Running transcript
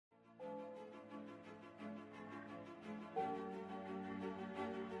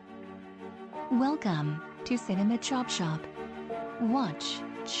Welcome to Cinema Chop Shop. Watch,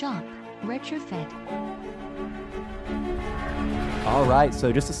 shop, retrofit. All right,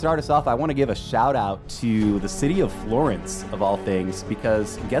 so just to start us off, I want to give a shout out to the city of Florence, of all things,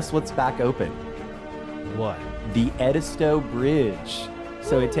 because guess what's back open? What? The Edisto Bridge.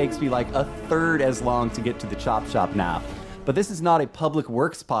 So it takes me like a third as long to get to the Chop Shop now. But this is not a public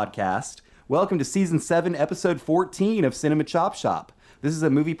works podcast. Welcome to Season 7, Episode 14 of Cinema Chop Shop. This is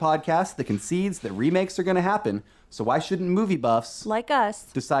a movie podcast that concedes that remakes are going to happen, so why shouldn't movie buffs like us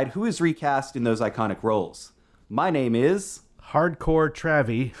decide who is recast in those iconic roles? My name is... Hardcore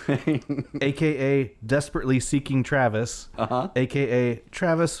Travie, a.k.a. Desperately Seeking Travis, a.k.a.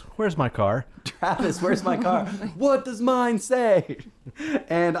 Travis, where's my car? Travis, where's my car? What does mine say?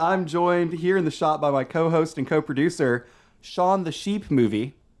 And I'm joined here in the shop by my co-host and co-producer, Shaun the Sheep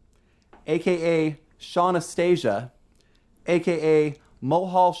Movie, a.k.a. Shaunastasia, a.k.a.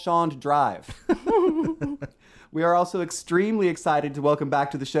 Mulhall Shaun Drive. We are also extremely excited to welcome back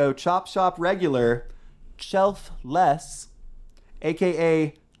to the show Chop Shop regular, Chelf Less,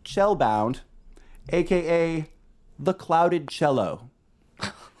 a.k.a. Chellbound, a.k.a. The Clouded Cello.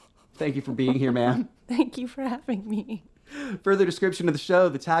 Thank you for being here, ma'am. Thank you for having me. Further description of the show,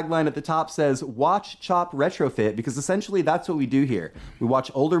 the tagline at the top says, watch, chop, retrofit, because essentially that's what we do here. We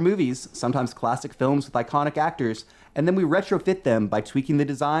watch older movies, sometimes classic films with iconic actors, and then we retrofit them by tweaking the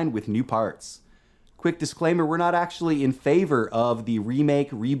design with new parts. Quick disclaimer, we're not actually in favor of the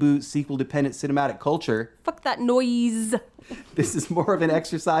remake, reboot, sequel-dependent cinematic culture. Fuck that noise. This is more of an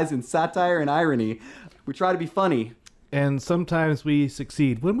exercise in satire and irony. We try to be funny. And sometimes we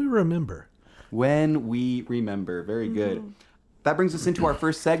succeed when we remember. When we remember. Very good. That brings us into our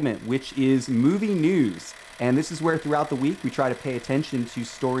first segment, which is movie news. And this is where throughout the week we try to pay attention to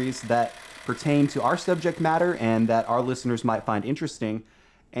stories that pertain to our subject matter and that our listeners might find interesting.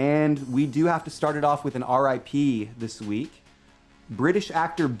 And we do have to start it off with an RIP this week. British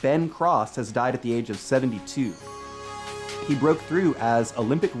actor Ben Cross has died at the age of 72. He broke through as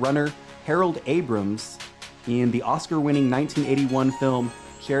Olympic runner Harold Abrams in the Oscar-winning 1981 film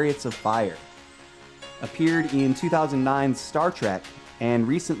Chariots of Fire. Appeared in 2009's Star Trek and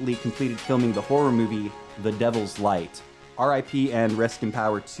recently completed filming the horror movie The Devil's Light. RIP and rest in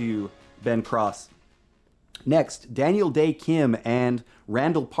power to Ben Cross. Next, Daniel Dae Kim and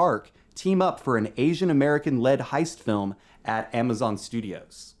Randall Park team up for an Asian American-led heist film at Amazon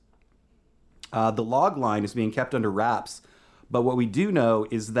Studios. The log line is being kept under wraps, but what we do know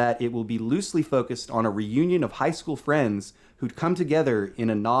is that it will be loosely focused on a reunion of high school friends who'd come together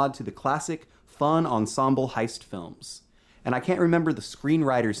in a nod to the classic fun ensemble heist films. And I can't remember the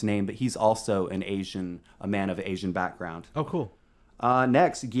screenwriter's name, but he's also a man of Asian background. Oh, cool.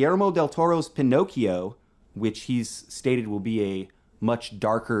 Next, Guillermo del Toro's Pinocchio, which he's stated will be a much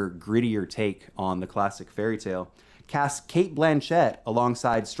darker, grittier take on the classic fairy tale, casts Cate Blanchett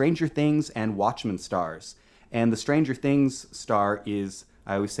alongside Stranger Things and Watchmen stars. And the Stranger Things star is,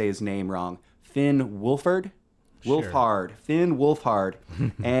 I always say his name wrong, Finn Wolfhard? Sure. Wolfhard. Finn Wolfhard.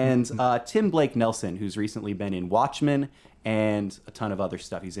 And Tim Blake Nelson, who's recently been in Watchmen and a ton of other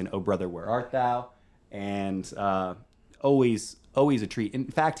stuff. He's in Oh Brother, Where Art Thou? And always a treat.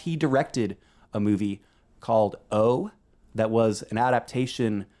 In fact, he directed a movie called O that was an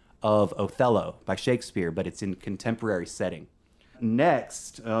adaptation of Othello by Shakespeare, but it's in contemporary setting.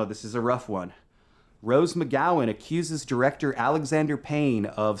 Next, this is a rough one. Rose McGowan accuses director Alexander Payne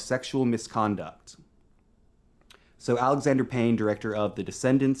of sexual misconduct. So Alexander Payne, director of The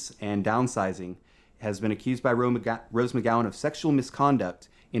Descendants and Downsizing, has been accused by Rose McGowan of sexual misconduct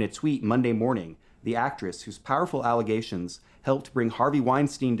in a tweet Monday morning. The actress, whose powerful allegations helped bring Harvey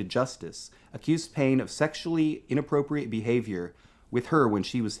Weinstein to justice, accused Payne of sexually inappropriate behavior with her when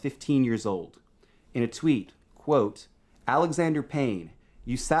she was 15 years old. In a tweet, quote, Alexander Payne,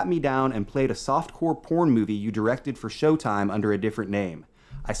 you sat me down and played a softcore porn movie you directed for Showtime under a different name.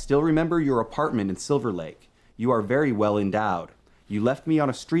 I still remember your apartment in Silver Lake. You are very well endowed. You left me on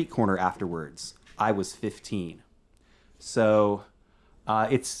a street corner afterwards. I was 15. So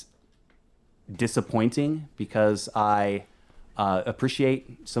it's disappointing because I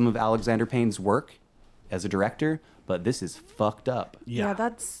appreciate some of Alexander Payne's work as a director, but this is fucked up. Yeah,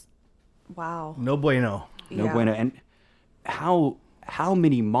 that's... Wow. No bueno. No bueno. And how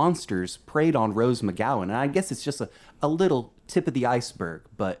many monsters preyed on Rose McGowan? And I guess it's just a little tip of the iceberg,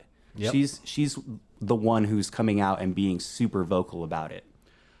 but Yep. she's the one who's coming out and being super vocal about it.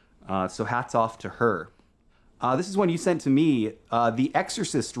 So hats off to her. This is one you sent to me. The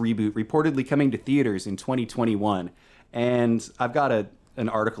Exorcist reboot reportedly coming to theaters in 2021. And I've got a an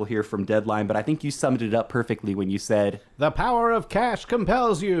article here from Deadline, but I think you summed it up perfectly when you said, The power of cash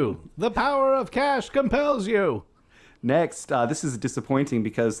compels you. The power of cash compels you. next, this is disappointing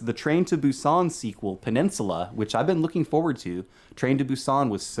because the Train to Busan sequel, Peninsula, which I've been looking forward to, Train to Busan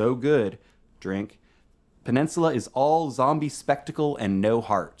was so good, drink. Peninsula is all zombie spectacle and no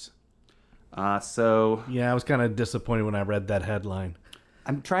heart. So Yeah, I was kind of disappointed when I read that headline.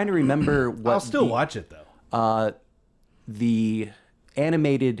 I'm trying to remember what I'll still watch it, though. the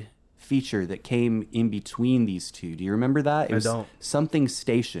animated feature that came in between these two. Do you remember that? It was don't. Something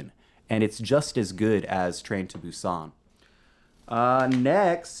Station, and it's just as good as Train to Busan.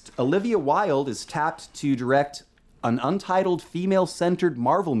 Next, Olivia Wilde is tapped to direct an untitled female-centered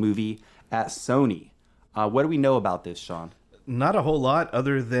Marvel movie at Sony. What do we know about this, Sean? Not a whole lot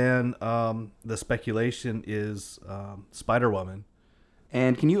other than the speculation is Spider-Woman.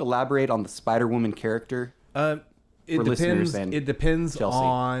 And can you elaborate on the Spider-Woman character? It For listeners depends. and It depends Chelsea.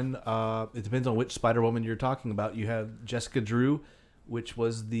 on which Spider-Woman you're talking about. You have Jessica Drew, which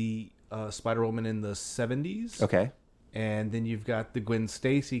was the Spider-Woman in the 70s. Okay. And then you've got the Gwen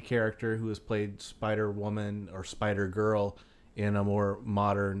Stacy character who has played Spider-Woman or Spider-Girl in a more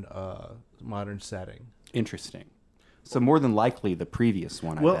modern setting. Interesting. So more than likely the previous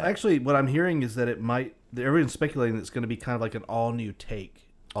one, I Well, bet. actually, what I'm hearing is that everyone's speculating that it's going to be kind of like an all-new take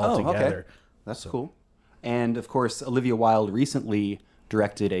altogether. Okay. That's cool. And, of course, Olivia Wilde recently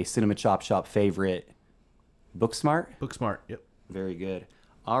directed a Cinema Chop Shop favorite, Booksmart. Booksmart, yep. Very good.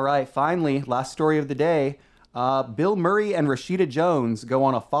 All right, finally, last story of the day. Bill Murray and Rashida Jones go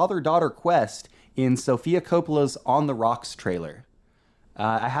on a father-daughter quest in Sofia Coppola's On the Rocks trailer.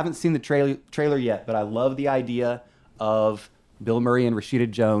 I haven't seen the trailer yet, but I love the idea of Bill Murray and Rashida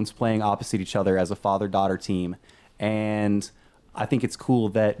Jones playing opposite each other as a father-daughter team. And I think it's cool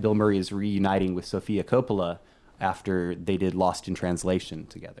that Bill Murray is reuniting with Sofia Coppola after they did Lost in Translation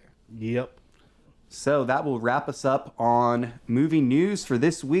together. Yep. So that will wrap us up on movie news for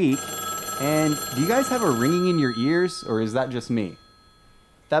this week. And do you guys have a ringing in your ears, or is that just me?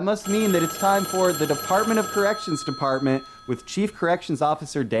 That must mean that it's time for the Department of Corrections Department with Chief Corrections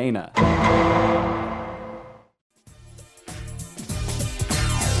Officer Dana.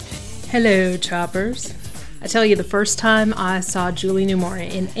 Hello, choppers. I tell you, the first time I saw Julie Newmar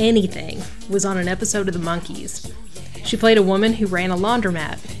in anything was on an episode of The Monkees. She played a woman who ran a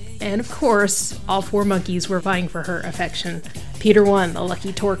laundromat, and of course, all four monkeys were vying for her affection. Peter won, the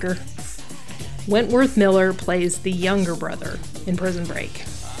lucky torker. Wentworth Miller plays the younger brother in Prison Break.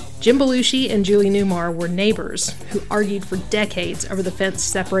 Jim Belushi and Julie Newmar were neighbors who argued for decades over the fence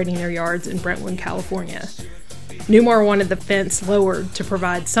separating their yards in Brentwood, California. Newmar wanted the fence lowered to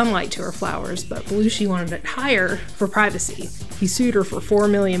provide sunlight to her flowers, but Belushi wanted it higher for privacy. He sued her for $4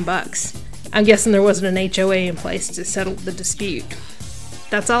 million. I'm guessing there wasn't an HOA in place to settle the dispute.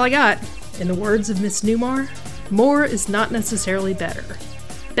 That's all I got. In the words of Miss Newmar, more is not necessarily better.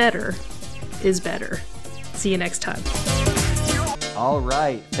 Better is better. See you next time. All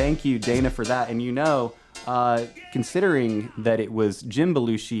right. Thank you, Dana, for that. And considering that it was Jim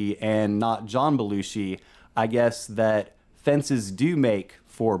Belushi and not John Belushi, I guess that fences do make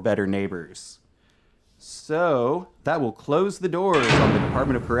for better neighbors. So that will close the doors on the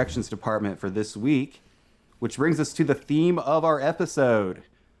Department of Corrections Department for this week, which brings us to the theme of our episode.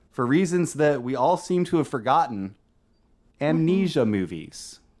 For reasons that we all seem to have forgotten, amnesia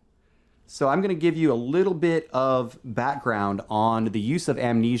movies. So I'm going to give you a little bit of background on the use of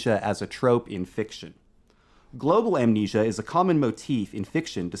amnesia as a trope in fiction. Global amnesia is a common motif in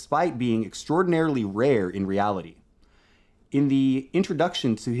fiction despite being extraordinarily rare in reality. In the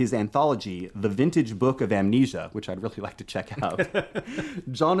introduction to his anthology, The Vintage Book of Amnesia, which I'd really like to check out,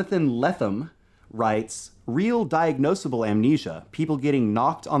 Jonathan Lethem writes, "Real diagnosable amnesia, people getting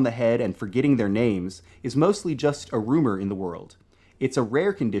knocked on the head and forgetting their names, is mostly just a rumor in the world. It's a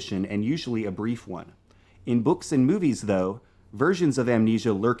rare condition and usually a brief one. In books and movies, though, versions of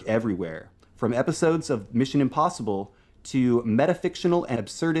amnesia lurk everywhere, from episodes of Mission Impossible to metafictional and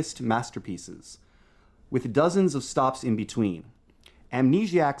absurdist masterpieces, with dozens of stops in between.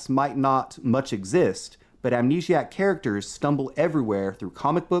 Amnesiacs might not much exist, but amnesiac characters stumble everywhere through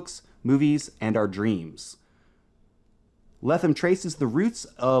comic books, movies, and our dreams." Lethem traces the roots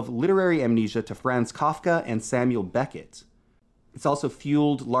of literary amnesia to Franz Kafka and Samuel Beckett. It's also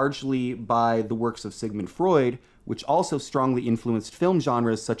fueled largely by the works of Sigmund Freud, which also strongly influenced film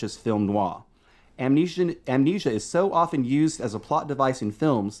genres such as film noir. Amnesia is so often used as a plot device in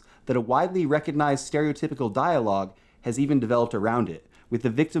films that a widely recognized stereotypical dialogue has even developed around it, with the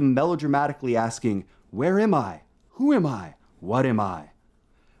victim melodramatically asking, "Where am I? Who am I? What am I?"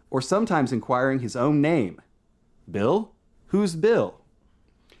 Or sometimes inquiring his own name. "Bill? Who's Bill?"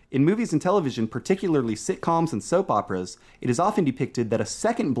 In movies and television, particularly sitcoms and soap operas, it is often depicted that a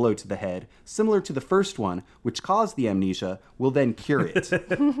second blow to the head, similar to the first one, which caused the amnesia, will then cure it.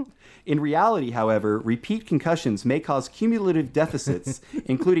 In reality, however, repeat concussions may cause cumulative deficits,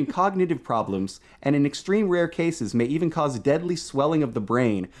 including cognitive problems, and in extreme rare cases may even cause deadly swelling of the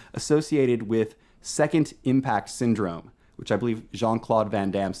brain associated with second impact syndrome, which I believe Jean-Claude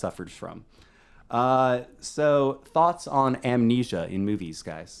Van Damme suffers from. So, thoughts on amnesia in movies,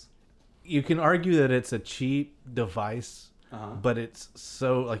 guys? You can argue that it's a cheap device, but it's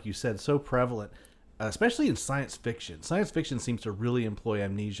so, like you said, so prevalent, especially in science fiction. Science fiction seems to really employ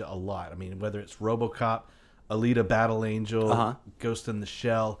amnesia a lot. I mean, whether it's RoboCop, Alita Battle Angel, Ghost in the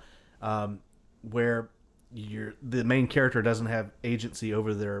Shell, where the main character doesn't have agency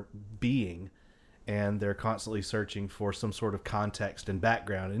over their being, and they're constantly searching for some sort of context and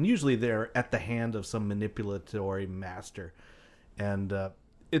background. And usually they're at the hand of some manipulatory master. And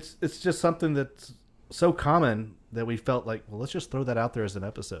it's just something that's so common that we felt like, well, let's just throw that out there as an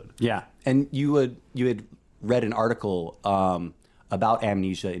episode. Yeah. And you had read an article about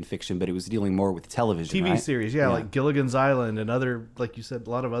amnesia in fiction, but it was dealing more with television, TV right? series, yeah, like Gilligan's Island and other, like you said, a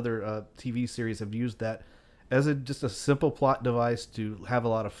lot of other TV series have used that as just a simple plot device to have a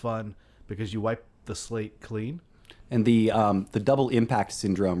lot of fun because you wipe the slate clean. And the double impact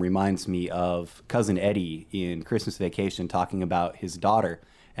syndrome reminds me of Cousin Eddie in Christmas Vacation talking about his daughter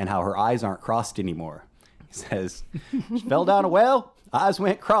and how her eyes aren't crossed anymore. He says, she fell down a well, eyes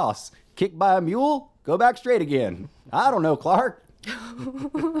went cross. Kicked by a mule, go back straight again. I don't know, Clark.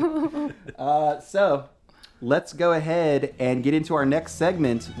 So let's go ahead and get into our next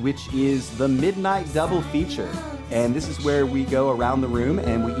segment, which is the Midnight Double Feature. And this is where we go around the room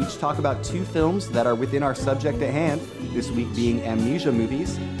and we each talk about two films that are within our subject at hand, this week being amnesia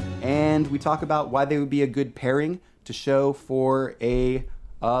movies. And we talk about why they would be a good pairing to show for a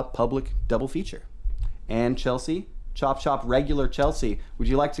public double feature. And Chelsea, Chop Chop regular Chelsea, would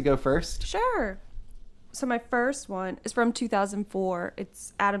you like to go first? Sure. So my first one is from 2004.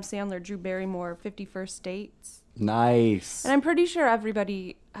 It's Adam Sandler, Drew Barrymore, 50 First Dates. Nice. And I'm pretty sure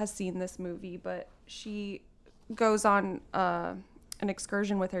everybody has seen this movie, but she goes on an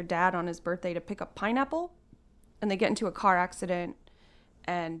excursion with her dad on his birthday to pick up pineapple, and they get into a car accident,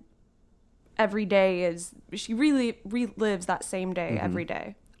 and every day is, she really relives that same day every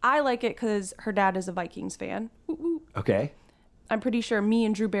day. I like it because her dad is a Vikings fan. Woo woo. Okay. I'm pretty sure me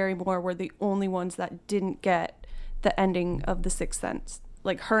and Drew Barrymore were the only ones that didn't get the ending of The Sixth Sense.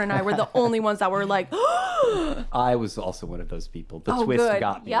 Like, her and I were the only ones that were like, I was also one of those people. The twist good.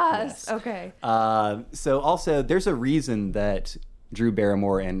 got me. Yes. Okay. So also, there's a reason that Drew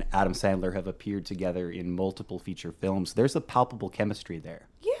Barrymore and Adam Sandler have appeared together in multiple feature films. There's a palpable chemistry there.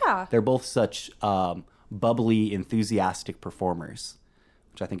 Yeah. They're both such bubbly, enthusiastic performers,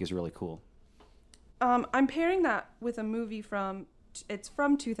 which I think is really cool. I'm pairing that with a movie it's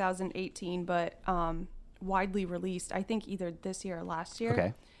from 2018, but widely released, I think either this year or last year.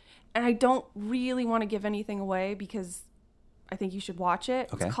 Okay. And I don't really want to give anything away because I think you should watch it.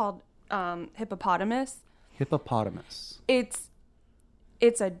 Okay. It's called Hippopotamus. Hippopotamus. It's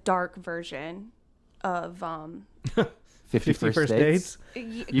a dark version of 50 First Dates.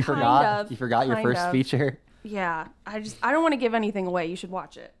 You forgot your first feature. Yeah. I don't want to give anything away. You should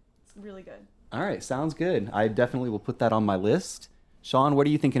watch it. It's really good. All right, sounds good. I definitely will put that on my list. Sean, what are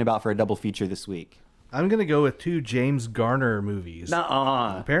you thinking about for a double feature this week? I'm going to go with two James Garner movies.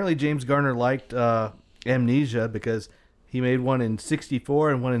 Nuh-uh. Apparently James Garner liked Amnesia because he made one in 64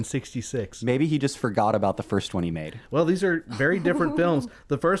 and one in 66. Maybe he just forgot about the first one he made. Well, these are very different films.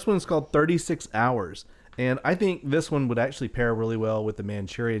 The first one's called 36 Hours. And I think this one would actually pair really well with The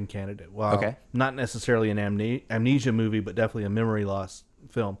Manchurian Candidate. Well, okay. Not necessarily an amnesia movie, but definitely a memory loss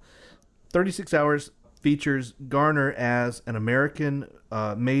film. 36 Hours features Garner as an American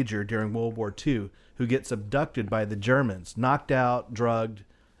major during World War II who gets abducted by the Germans, knocked out, drugged,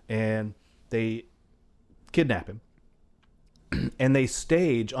 and they kidnap him. And they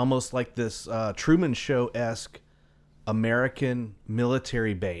stage almost like this Truman Show-esque American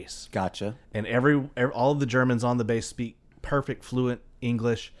military base. Gotcha. And all of the Germans on the base speak perfect, fluent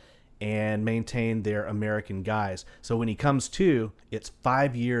English and maintain their American guise. So when he comes to, it's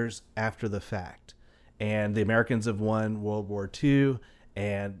 5 years after the fact. And the Americans have won World War II,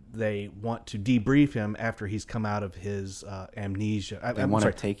 and they want to debrief him after he's come out of his amnesia. They want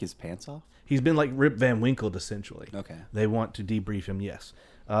to take his pants off? He's been like Rip Van Winkle, essentially. Okay. They want to debrief him, yes.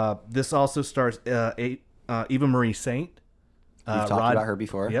 This also stars Eva Marie Saint. We've talked about her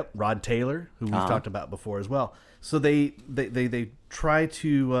before. Yep, Rod Taylor, who we've talked about before as well. So they try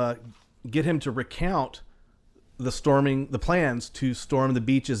to get him to recount the plans to storm the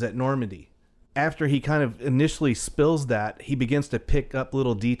beaches at Normandy. After he kind of initially spills that, he begins to pick up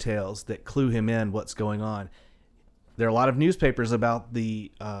little details that clue him in what's going on. There are a lot of newspapers about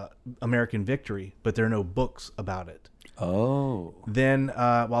the American victory, but there are no books about it. Oh. Then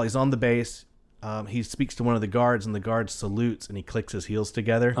while he's on the base, he speaks to one of the guards, and the guard salutes, and he clicks his heels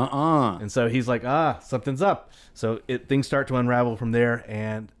together. And so he's like, something's up. So things start to unravel from there,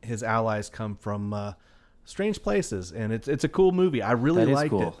 and his allies come from strange places, and it's a cool movie. I really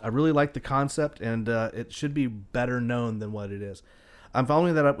liked it. I really liked the concept, and it should be better known than what it is. I'm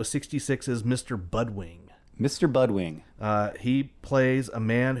following that up with 66's Mr. Budwing. Mr. Budwing. He plays a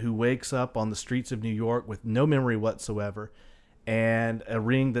man who wakes up on the streets of New York with no memory whatsoever, and a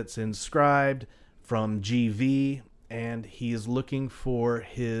ring that's inscribed from GV, and he is looking for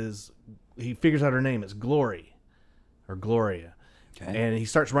he figures out her name. It's Glory, or Gloria. Okay. And he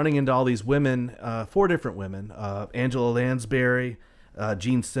starts running into all these women, 4 different women, Angela Lansbury,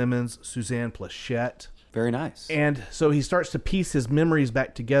 Jean Simmons, Suzanne Plachette. Very nice. And so he starts to piece his memories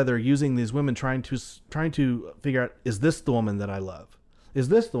back together using these women, trying to figure out, is this the woman that I love? Is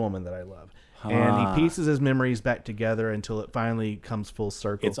this the woman that I love? And he pieces his memories back together until it finally comes full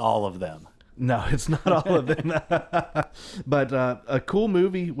circle. It's all of them. No, it's not all of them. But a cool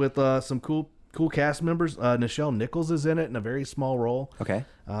movie with some cool cast members. Nichelle Nichols is in it in a very small role. Okay.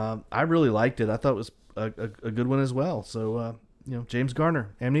 I really liked it. I thought it was a good one as well. So, James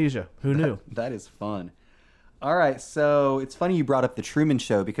Garner, Amnesia. Who knew? That is fun. All right. So it's funny you brought up The Truman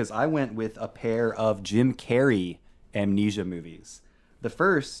Show, because I went with a pair of Jim Carrey Amnesia movies. The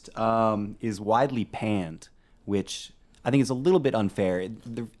first is Widely Panned, which I think is a little bit unfair.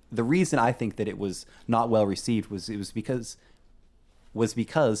 The reason I think that it was not well received was because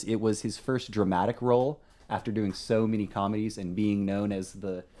it was his first dramatic role after doing so many comedies and being known as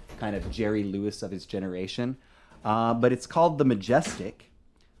the kind of Jerry Lewis of his generation. But it's called The Majestic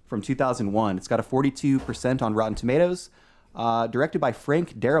from 2001. It's got a 42% on Rotten Tomatoes, directed by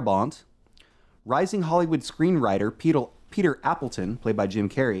Frank Darabont. Rising Hollywood screenwriter Peter Appleton, played by Jim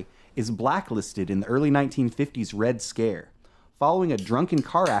Carrey, is blacklisted in the early 1950s Red Scare. Following a drunken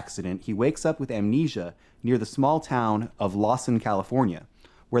car accident, he wakes up with amnesia near the small town of Lawson, California,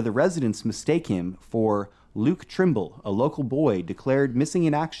 where the residents mistake him for Luke Trimble, a local boy declared missing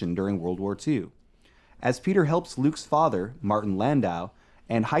in action during World War II. As Peter helps Luke's father, Martin Landau,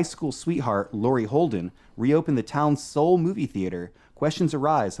 and high school sweetheart Laurie Holden reopen the town's sole movie theater, questions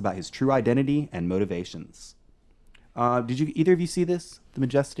arise about his true identity and motivations. Did either of you see this, The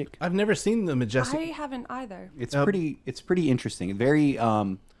Majestic? I've never seen The Majestic. I haven't either. It's pretty interesting. Very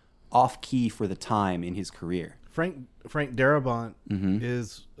off key for the time in his career. Frank Darabont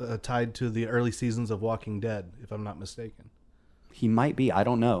is tied to the early seasons of Walking Dead, if I'm not mistaken. He might be. I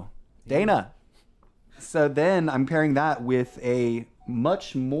don't know. Dana. So then I'm pairing that with a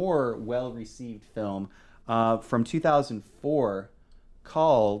much more well-received film from 2004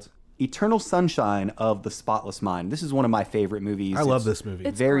 called Eternal Sunshine of the Spotless Mind. This is one of my favorite movies. I love this movie.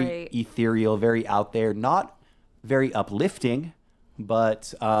 It's very great. Ethereal, very out there, not very uplifting,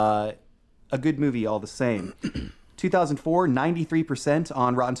 but a good movie all the same. 2004, 93%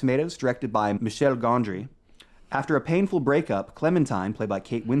 on Rotten Tomatoes, directed by Michel Gondry. After a painful breakup, Clementine, played by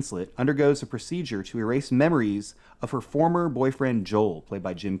Kate Winslet, undergoes a procedure to erase memories of her former boyfriend Joel, played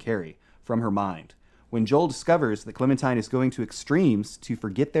by Jim Carrey, from her mind. When Joel discovers that Clementine is going to extremes to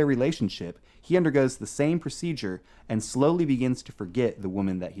forget their relationship, he undergoes the same procedure and slowly begins to forget the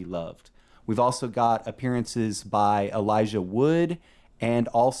woman that he loved. We've also got appearances by Elijah Wood and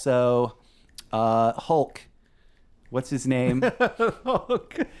also Hulk. What's his name?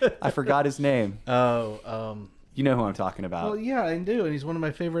 Hulk. I forgot his name. You know who I'm talking about. Well, yeah, I do, and he's one of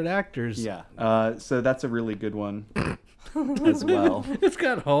my favorite actors. Yeah. So that's a really good one as well. It's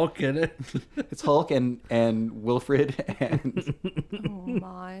got Hulk in it. It's Hulk and Wilfred and. Oh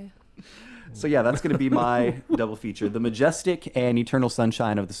my. So yeah, that's going to be my double feature: The Majestic and Eternal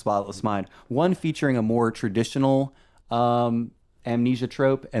Sunshine of the Spotless Mind. One featuring a more traditional amnesia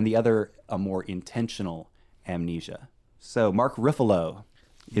trope, and the other a more intentional amnesia. So Mark Ruffalo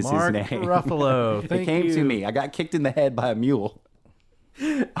is his name. Mark Ruffalo. Thank It came you. to me. I got kicked in the head by a mule.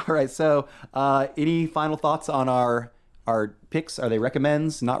 All right. So any final thoughts on our picks? Are they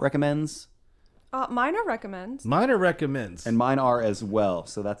recommends, not recommends? Mine are recommends. Mine are recommends. And mine are as well.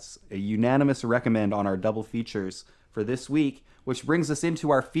 So that's a unanimous recommend on our double features for this week, which brings us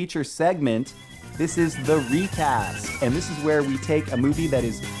into our feature segment. This is the recast. And this is where we take a movie that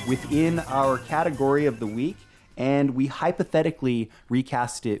is within our category of the week and we hypothetically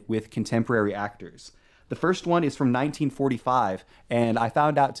recast it with contemporary actors. The first one is from 1945, and I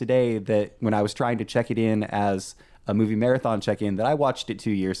found out today that when I was trying to check it in as a movie marathon check-in that I watched it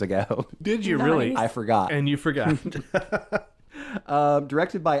 2 years ago. Did you really? I forgot. And you forgot.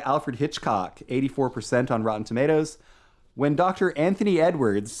 Directed by Alfred Hitchcock, 84% on Rotten Tomatoes. When Dr. Anthony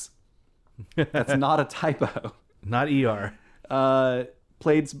Edwards, that's not a typo, Not ER.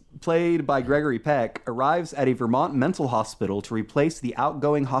 played by Gregory Peck, arrives at a Vermont mental hospital to replace the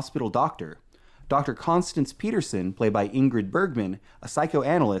outgoing hospital doctor. Dr. Constance Peterson, played by Ingrid Bergman, a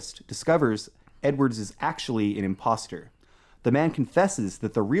psychoanalyst, discovers Edwards is actually an imposter. The man confesses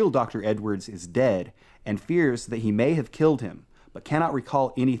that the real Dr. Edwards is dead and fears that he may have killed him, but cannot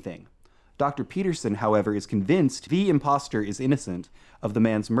recall anything. Dr. Peterson, however, is convinced the imposter is innocent of the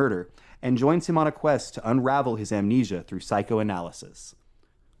man's murder and joins him on a quest to unravel his amnesia through psychoanalysis.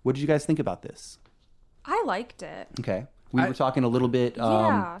 What did you guys think about this? I liked it. Okay. We were talking a little bit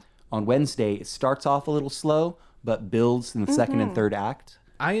Yeah. on Wednesday. It starts off a little slow, but builds in the second and third act.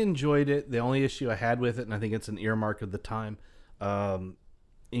 I enjoyed it. The only issue I had with it, and I think it's an earmark of the time,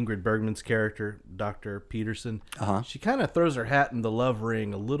 Ingrid Bergman's character, Dr. Peterson, she kind of throws her hat in the love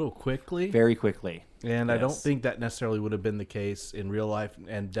ring a little quickly. Very quickly. And I don't Yes. think that necessarily would have been the case in real life,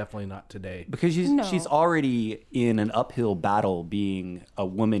 and definitely not today. Because No. she's already in an uphill battle being a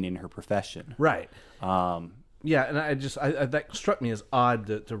woman in her profession. Right. Yeah, and I that struck me as odd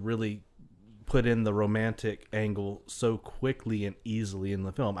to really put in the romantic angle so quickly and easily in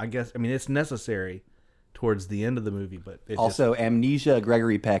the film. I mean, it's necessary towards the end of the movie, but it Also, Amnesia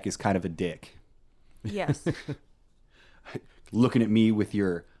Gregory Peck is kind of a dick. Yes. Looking at me with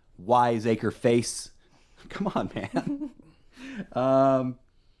your wiseacre face. Come on, man.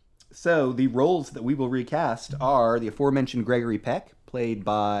 So the roles that we will recast are the aforementioned Gregory Peck, played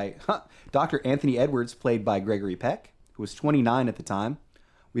by Dr. Anthony Edwards, played by Gregory Peck, who was 29 at the time.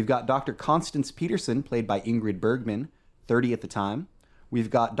 We've got Dr. Constance Peterson, played by Ingrid Bergman, 30 at the time. We've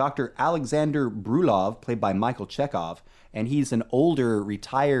got Dr. Alexander Brulov, played by Michael Chekhov, and he's an older,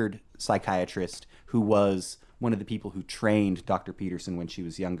 retired psychiatrist who was one of the people who trained Dr. Peterson when she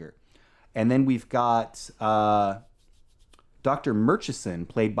was younger. And then we've got Dr. Murchison,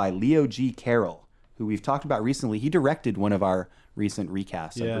 played by Leo G. Carroll, who we've talked about recently. He directed one of our recent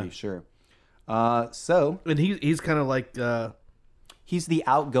recasts, Yeah. I'm pretty sure. So and he's kind of like he's the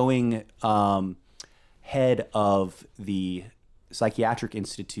outgoing head of the Psychiatric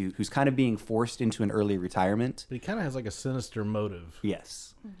Institute who's kind of being forced into an early retirement. he kind of has like a sinister motive.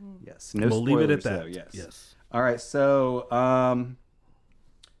 Yes. Yes. No We'll leave it at spoilers, that. though, Yes. All right. So,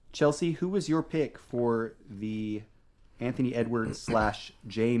 Chelsea, who was your pick for the Anthony Edwards /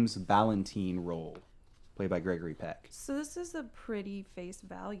 James Ballantyne role, played by Gregory Peck? So this is a pretty face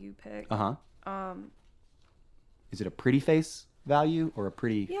value pick. Uh-huh. Is it a pretty face value or a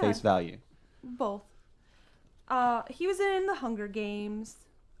pretty Yeah. face value? Both. He was in the Hunger Games.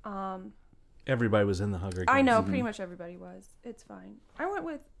 Everybody was in the Hunger Games. I know, pretty much everybody was. It's fine. I went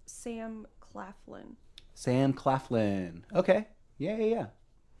with Sam Claflin. Sam Claflin. Okay. Yeah.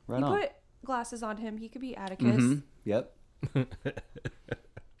 Right You on. put glasses on him, he could be Atticus. Yep.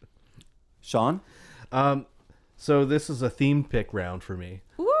 Sean? So this is a themed pick round for me.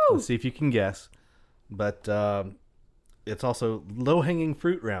 Woo! Let's see if you can guess. But it's also low-hanging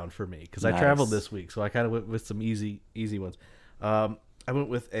fruit round for me because I Nice. traveled this week, so I kind of went with some easy ones. I went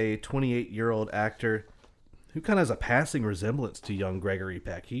with a 28-year-old actor who kind of has a passing resemblance to young Gregory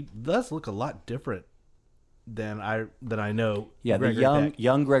Peck. He does look a lot different than I know. Yeah, Gregory the Peck.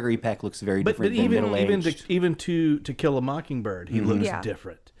 young Gregory Peck looks very But different than even middle-aged. even to Kill a Mockingbird, he looks Yeah.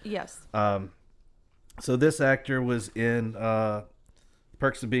 different. Yes. So this actor was in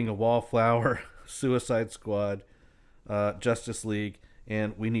Perks of Being a Wallflower, Suicide Squad, Justice League,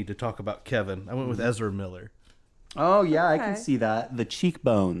 and We Need to Talk About Kevin. I went with Ezra Miller. Oh, yeah, I can Okay. see that. The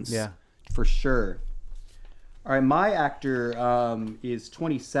cheekbones. Yeah. For sure. All right, my actor is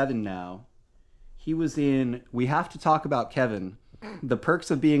 27 now. He was in We Have to Talk About Kevin, The Perks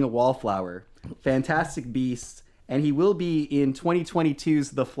of Being a Wallflower, Fantastic Beasts, and he will be in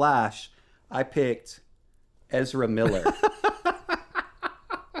 2022's The Flash. I picked Ezra Miller.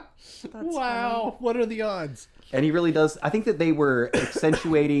 That's Wow, what are the odds? And he really does. I think that they were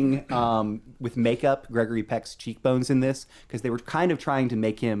accentuating with makeup Gregory Peck's cheekbones in this because they were kind of trying to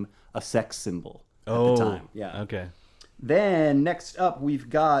make him a sex symbol at the time. Yeah. Okay. Then next up, we've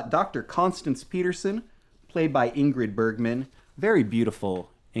got Dr. Constance Peterson, played by Ingrid Bergman. Very beautiful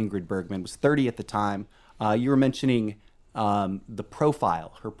Ingrid Bergman. Was 30 at the time. You were mentioning the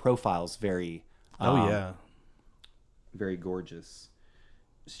profile. Her profile's very, Yeah. very gorgeous.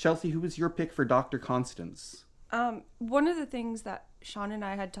 Chelsea, who was your pick for Dr. Constance? One of the things that Sean and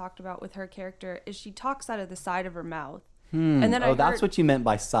I had talked about with her character is she talks out of the side of her mouth. And then That's what you meant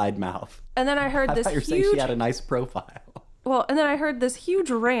by side mouth. And then I heard I this thought you were saying huge. she had a nice profile. Well, and then I heard this huge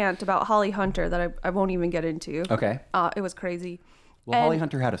rant about Holly Hunter that I won't even get into. Okay. It was crazy. Well, And Holly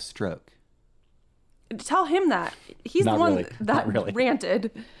Hunter had a stroke. tell him that. He's Not the one really. that Not really.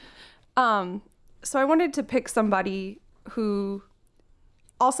 ranted. So I wanted to pick somebody who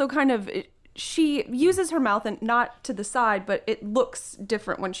also kind of, she uses her mouth and not to the side, but it looks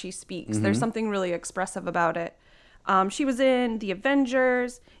different when she speaks. There's something really expressive about it. She was in The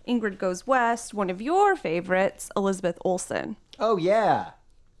Avengers, Ingrid Goes West, one of your favorites, Elizabeth Olsen. Oh yeah,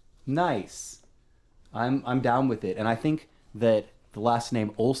 nice. I'm down with it, and I think that the last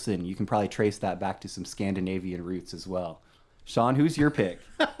name Olsen, you can probably trace that back to some Scandinavian roots as well. Sean, who's your pick?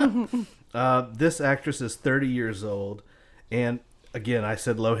 This actress is 30 years old, and again, I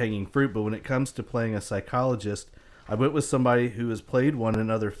said low-hanging fruit, but when it comes to playing a psychologist, I went with somebody who has played one in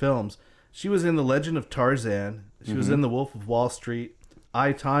other films. She was in The Legend of Tarzan. She was in The Wolf of Wall Street,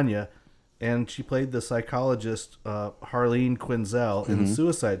 I, Tonya, and she played the psychologist Harleen Quinzel in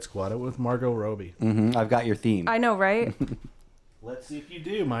Suicide Squad with Margot Robbie. I've got your theme. I know, right? Let's see if you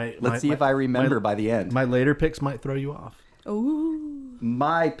do. Let's see if I remember by the end. My later picks might throw you off. Ooh.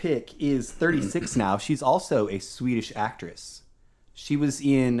 My pick is 36 now. She's also a Swedish actress. She was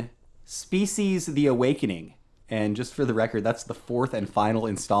in Species: The Awakening. And just for the record, that's the fourth and final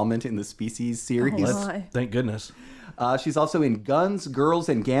installment in the Species series. Oh, my. Thank goodness. She's also in Guns, Girls,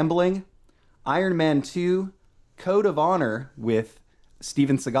 and Gambling, Iron Man 2, Code of Honor with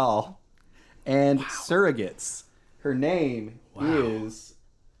Steven Seagal, and Surrogates. Her name is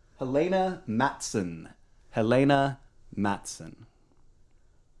Helena Mattsson. Helena Mattsson.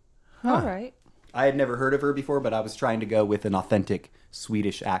 All right. I had never heard of her before, but I was trying to go with an authentic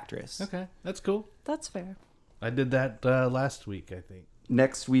Swedish actress. Okay, that's cool. That's fair. I did that last week, I think.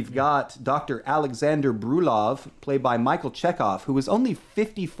 Next, we've got Dr. Alexander Brulov, played by Michael Chekhov, who was only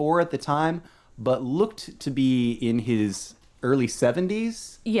 54 at the time, but looked to be in his early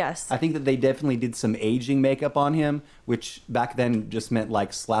 70s. Yes. I think that they definitely did some aging makeup on him, which back then just meant like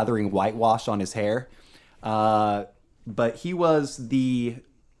slathering whitewash on his hair. But he was the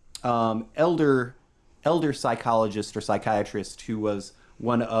elder psychologist or psychiatrist who was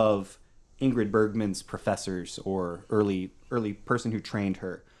one of Ingrid Bergman's professors or early person who trained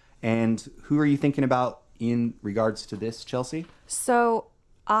her. And who are you thinking about in regards to this, Chelsea? So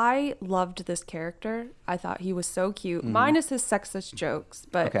I loved this character. I thought he was so cute, minus his sexist jokes,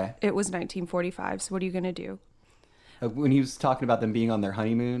 but Okay. it was 1945, so what are you going to do? When he was talking about them being on their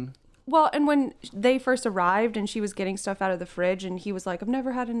honeymoon. Well, and when they first arrived and she was getting stuff out of the fridge and he was like, I've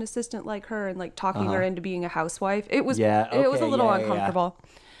never had an assistant like her, and like talking her into being a housewife. It was it was a little uncomfortable.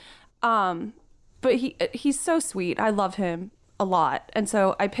 But he's so sweet. I love him a lot. And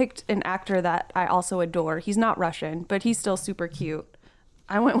so I picked an actor that I also adore. He's not Russian, but he's still super cute.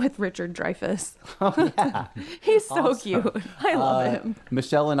 I went with Richard Dreyfuss. Oh, yeah. He's so cute. I love him.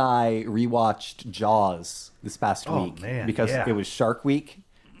 Michelle and I rewatched Jaws this past week man, because yeah. it was Shark Week.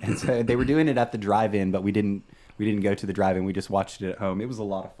 And so they were doing it at the drive-in, but we didn't go to the drive-in. We just watched it at home. It was a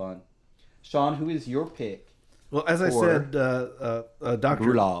lot of fun. Sean, who is your pick? Well, as I said, Dr.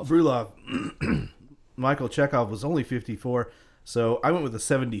 Brulov, Michael Chekhov was only 54, so I went with a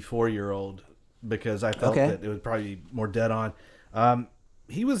 74-year-old because I felt that it would probably be more dead on.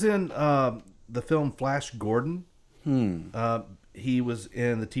 He was in the film Flash Gordon. He was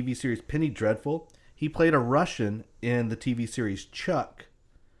in the TV series Penny Dreadful. He played a Russian in the TV series Chuck.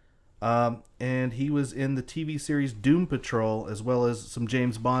 And he was in the TV series Doom Patrol, as well as some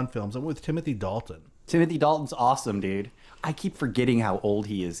James Bond films. I'm with Timothy Dalton. Timothy Dalton's awesome, dude. I keep forgetting how old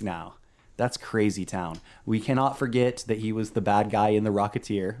he is now. That's crazy town. We cannot forget that he was the bad guy in The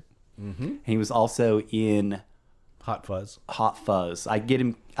Rocketeer. Mm-hmm. And he was also in Hot Fuzz. Hot Fuzz. I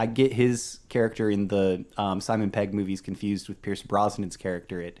get his character in the Simon Pegg movies confused with Pierce Brosnan's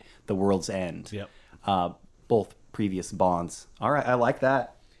character at The World's End. Yep. Both previous Bonds. All right, I like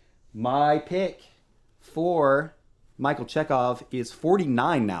that. My pick for Michael Chekhov is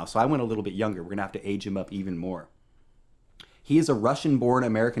 49 now, so I went a little bit younger. We're going to have to age him up even more. He is a Russian-born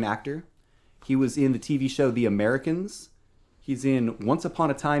American actor. He was in the TV show The Americans. He's in Once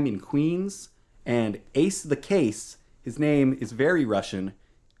Upon a Time in Queens and Ace the Case. His name is very Russian.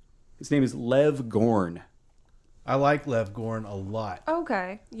 His name is Lev Gorn. I like Lev Gorn a lot.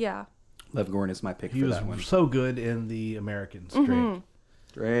 Okay, yeah. Lev Gorn is my pick He for was that one. so good in The Americans. Drake.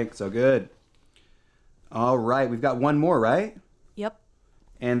 Drink, so good. All right, we've got one more, right? Yep.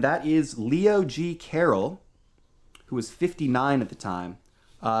 And that is Leo G. Carroll, who was 59 at the time.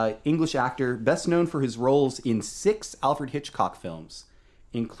 English actor, best known for his roles in 6 Alfred Hitchcock films,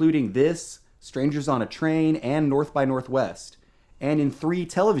 including this, Strangers on a Train, and North by Northwest, and in 3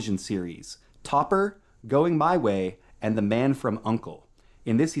 television series, Topper, Going My Way, and The Man from U.N.C.L.E.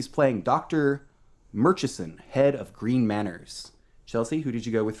 In this, he's playing Dr. Murchison, head of Green Manors. Chelsea, who did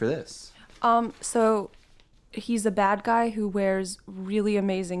you go with for this? So he's a bad guy who wears really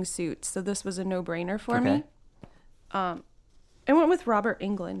amazing suits. So this was a no-brainer for me. I went with Robert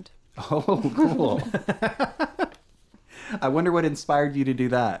Englund. Oh, cool. I wonder what inspired you to do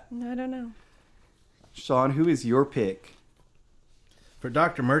that. I don't know. Sean, who is your pick? For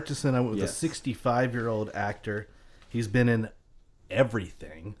Dr. Murchison, I went with Yes. a 65-year-old actor. He's been in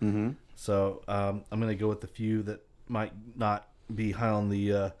everything. Mm-hmm. So I'm going to go with a few that might not be high on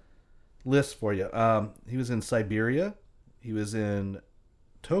the list for you. He was in Siberia. He was in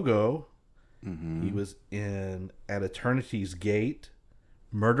Togo. Mm-hmm. He was in At Eternity's Gate,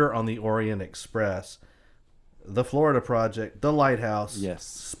 Murder on the Orient Express, The Florida Project, The Lighthouse, Yes.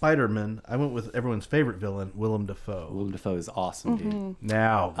 Spider-Man. I went with everyone's favorite villain, Willem Dafoe. Willem Dafoe is awesome, dude.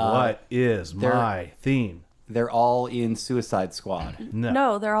 Now, what is my theme? They're all in Suicide Squad.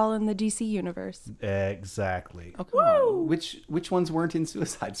 No, they're all in the DC universe. Exactly. Oh, come on. Which ones weren't in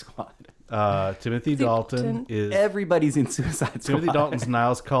Suicide Squad? Timothy Dalton is... Everybody's in Suicide Squad. Timothy Dalton's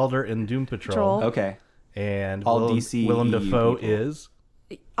Niles Calder in Doom Patrol. Okay. And All DC Willem Dafoe people. is...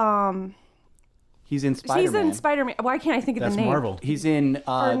 He's in Spider-Man. He's in Spider-Man. Why can't I think of That's the name? Marvel. He's in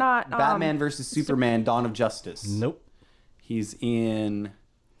not, Batman versus Superman, Dawn of Justice. Nope. He's in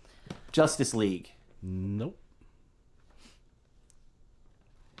Justice League. Nope.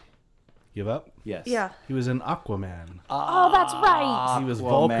 Give up? Yes. Yeah. He was in Aquaman. Oh, that's right. He was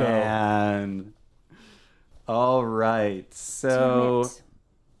Volko. Man. All right. So Damn it.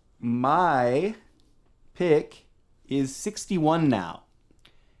 my pick is 61 now.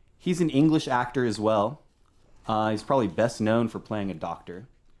 He's an English actor as well. He's probably best known for playing a doctor.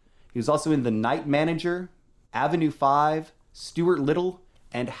 He was also in The Night Manager, Avenue 5, Stuart Little,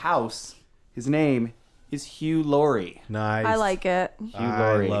 and House. His name is Hugh Laurie. Nice. I like it. Hugh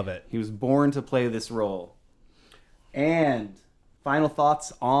I Laurie. love it. He was born to play this role. And final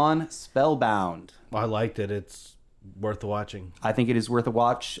thoughts on Spellbound. I liked it. It's worth watching. I think it is worth a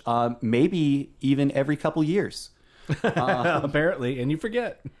watch, maybe even every couple years. Apparently, and you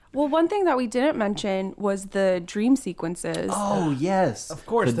forget. Well, one thing that we didn't mention was the dream sequences. Oh, yes. Of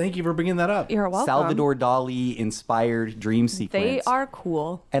course. Thank you for bringing that up. You're welcome. Salvador Dali inspired dream sequence. They are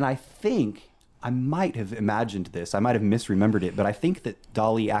cool. And I think I might have imagined this. I might have misremembered it, but I think that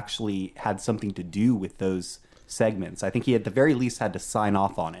Dali actually had something to do with those segments. I think he at the very least had to sign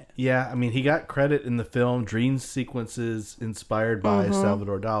off on it. Yeah, I mean, he got credit in the film Dream Sequences inspired by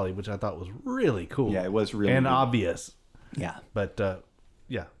Salvador Dali, which I thought was really cool. Yeah, it was really and good. obvious. Yeah. But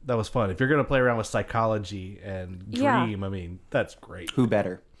yeah, that was fun. If you're going to play around with psychology and Yeah. dream, I mean, that's great. Who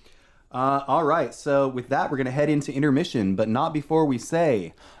better? All right, so with that, we're going to head into intermission, but not before we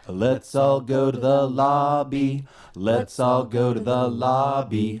say, let's all go to the lobby. Let's all go to the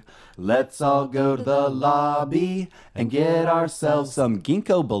lobby. Let's all go to the lobby and get ourselves some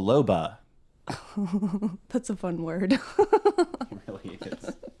ginkgo biloba. That's a fun word. It really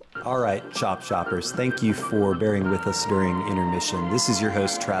is. All right, Chop Shoppers, thank you for bearing with us during intermission. This is your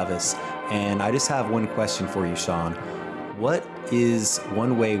host, Travis, and I just have one question for you, Sean. What is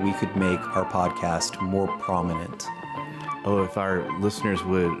one way we could make our podcast more prominent? Oh, if our listeners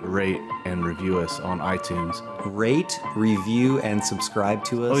would rate and review us on iTunes. Rate, review, and subscribe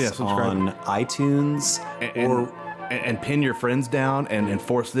to us subscribe. on iTunes, And pin your friends down and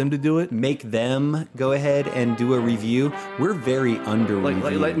force them to do it. make them go ahead and do a review. We're very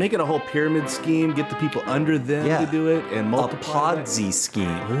under-reviewed. Like make it a whole pyramid scheme, get the people under them Yeah. to do it, and a multiply that. Podsy scheme.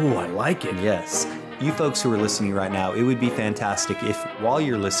 Oh, I like it. Yes. You folks who are listening right now, it would be fantastic if while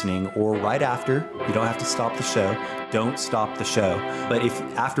you're listening or right after, you don't have to stop the show, don't stop the show. But if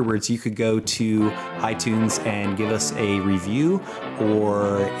afterwards you could go to iTunes and give us a review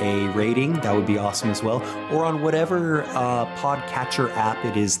or a rating, that would be awesome as well. Or on whatever podcatcher app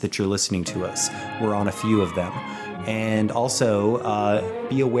it is that you're listening to us. We're on a few of them. And also,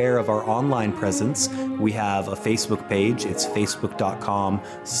 be aware of our online presence. We have a Facebook page. It's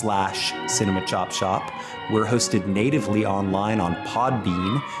facebook.com/cinemachopshop. We're hosted natively online on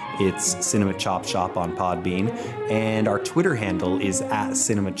Podbean. It's Cinema Chop Shop on Podbean. And our Twitter handle is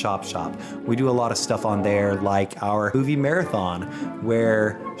 @Cinema Chop Shop. We do a lot of stuff on there, like our movie marathon,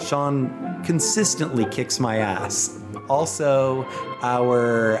 where Sean consistently kicks my ass. Also,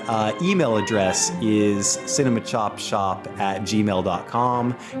 our email address is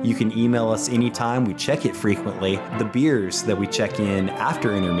cinemachopshop@gmail.com. You can email us anytime. We check it frequently. The beers that we check in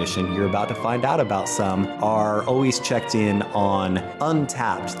after intermission, you're about to find out about some, are always checked in on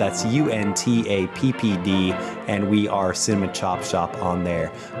Untapped. That's UNTAPPD, and we are Cinema Chop Shop on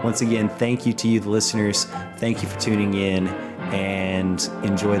there. Once again, thank you to you, the listeners. Thank you for tuning in, and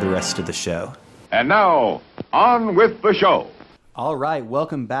enjoy the rest of the show. And now, on with the show. All right,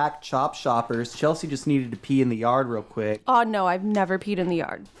 welcome back, Chop Shoppers. Chelsea just needed to pee in the yard real quick. Oh, no, I've never peed in the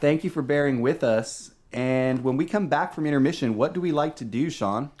yard. Thank you for bearing with us. And when we come back from intermission, what do we like to do,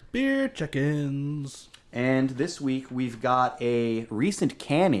 Sean? Beer check-ins. And this week, we've got a recent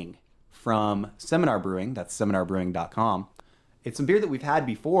canning from Seminar Brewing. That's seminarbrewing.com. It's some beer that we've had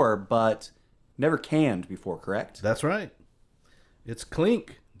before, but never canned before, correct? That's right. It's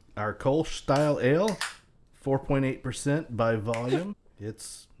Clink, our Kolsch-style ale, 4.8% by volume.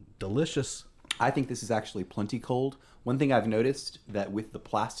 It's delicious. I think this is actually plenty cold. One thing I've noticed that with the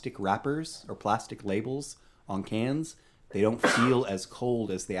plastic wrappers or plastic labels on cans, they don't feel as cold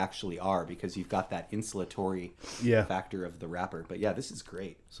as they actually are because you've got that insulatory factor of the wrapper. But yeah, this is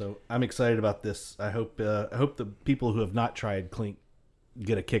great. So I'm excited about this. I hope the people who have not tried Clink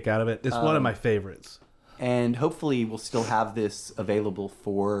get a kick out of it. It's one of my favorites. And hopefully we'll still have this available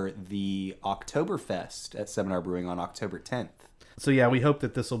for the Oktoberfest at Seminar Brewing on October 10th. So yeah, we hope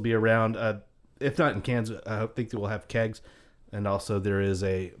that this will be around. If not in cans, I think that we'll have kegs. And also there is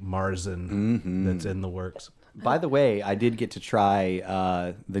a Marzen that's in the works. By the way, I did get to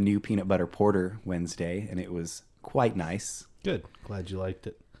try the new peanut butter porter Wednesday, and it was quite nice. Good. Glad you liked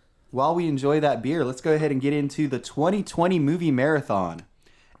it. While we enjoy that beer, let's go ahead and get into the 2020 movie marathon.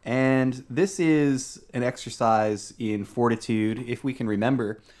 And this is an exercise in fortitude, if we can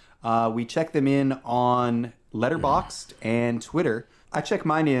remember. We check them in on Letterboxd and Twitter. I check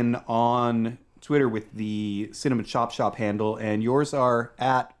mine in on Twitter with the Cinema Chop Shop handle, and yours are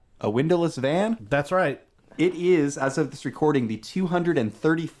at A Windowless Van. That's right. It is, as of this recording, the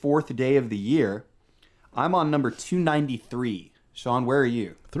 234th day of the year. I'm on number 293. Sean, where are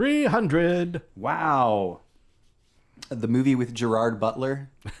you? 300. Wow. The movie with Gerard Butler.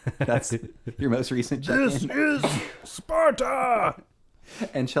 That's your most recent check-in. This is Sparta.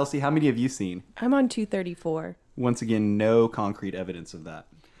 And Chelsea, how many have you seen? I'm on 234. Once again, no concrete evidence of that.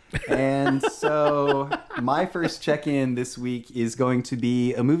 And so my first check-in this week is going to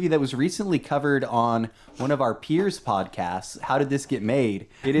be a movie that was recently covered on one of our peers' podcasts, How Did This Get Made?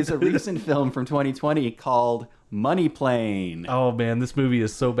 It is a recent film from 2020 called Money Plane. Oh man, this movie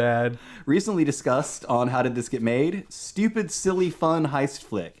is so bad. Recently discussed on How Did This Get Made? Stupid, silly, fun heist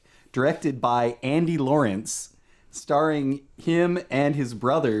flick. Directed by Andy Lawrence. Starring him and his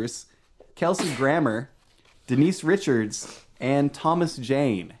brothers, Kelsey Grammer, Denise Richards, and Thomas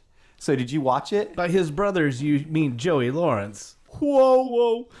Jane. So did you watch it? By his brothers, you mean Joey Lawrence.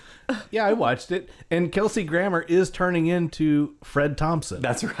 Whoa. Yeah, I watched it. And Kelsey Grammer is turning into Fred Thompson.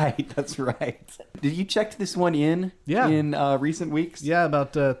 That's right. Did you check this one in? Yeah. In recent weeks? Yeah,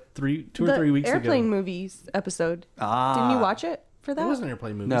 about 2 or 3 weeks ago. Airplane movies episode. Ah. Didn't you watch it for that? It wasn't an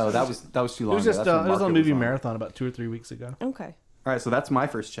airplane movie. No, that was too long. It was just ago. That's when it was on Marco Movie Marathon about 2 or 3 weeks ago. Okay. All right, so that's my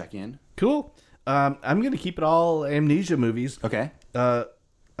first check-in. Cool. I'm going to keep it all amnesia movies. Okay.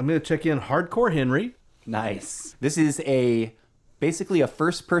 I'm going to check in Hardcore Henry. Nice. This is basically a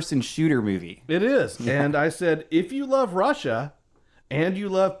first-person shooter movie. It is. Yeah. And I said, if you love Russia and you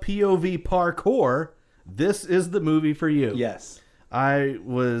love POV parkour, this is the movie for you. Yes. It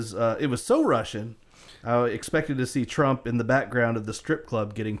was so Russian, I expected to see Trump in the background of the strip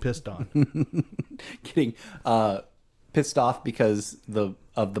club getting pissed on. Getting pissed off because of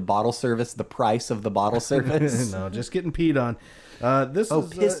the bottle service, the price of the bottle service. No, just getting peed on. Pissed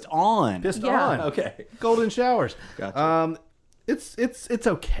on. Pissed on. Okay. Golden showers. Gotcha. It's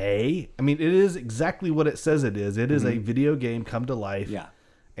okay. I mean, it is exactly what it says it is. It is a video game come to life. Yeah.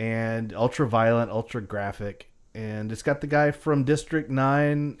 And ultra violent, ultra graphic. And it's got the guy from District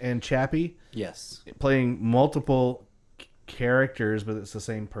 9 and Chappie. Yes. Playing multiple characters, but it's the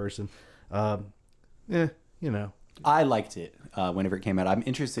same person. I liked it whenever it came out. I'm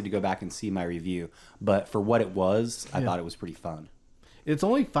interested to go back and see my review. But for what it was, I thought it was pretty fun. It's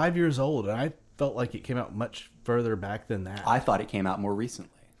only 5 years old, and I felt like it came out much further back than that. I thought it came out more recently.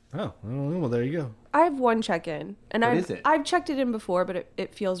 Oh, well, there you go. I have one check-in. And What is it? I've checked it in before, but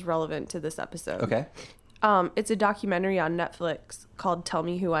it feels relevant to this episode. Okay. It's a documentary on Netflix called Tell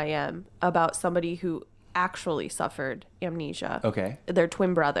Me Who I Am about somebody who actually suffered amnesia. Okay. They're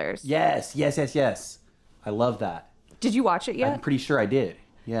twin brothers. Yes. I love that. Did you watch it yet? I'm pretty sure I did.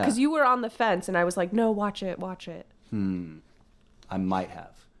 Yeah. Because you were on the fence, and I was like, no, watch it. I might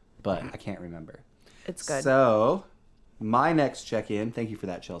have, but I can't remember. It's good. So, my next check-in, thank you for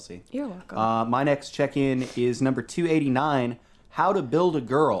that, Chelsea. You're welcome. My next check-in is number 289, How to Build a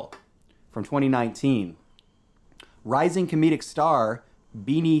Girl from 2019. Rising comedic star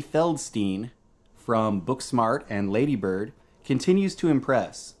Beanie Feldstein from Booksmart and Lady Bird continues to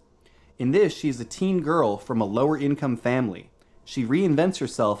impress. In this, she's a teen girl from a lower-income family. She reinvents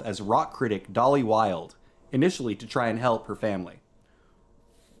herself as rock critic Dolly Wilde, initially to try and help her family.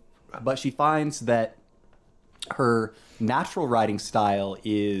 But she finds that her natural writing style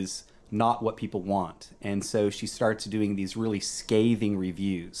is not what people want. And so she starts doing these really scathing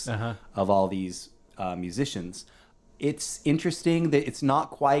reviews of all these musicians. It's interesting that it's not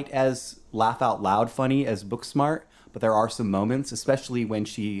quite as laugh out loud funny as Booksmart, but there are some moments, especially when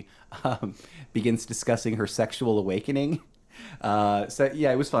she begins discussing her sexual awakening. So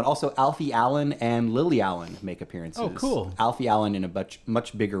yeah, it was fun. Also, Alfie Allen and Lily Allen make appearances. Oh, cool. Alfie Allen in a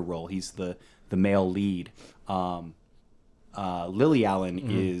much bigger role. He's the male lead. Lily Allen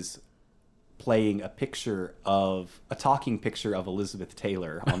is playing a talking picture of Elizabeth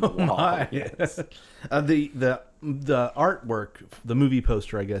Taylor on the wall. Yes. The artwork, the movie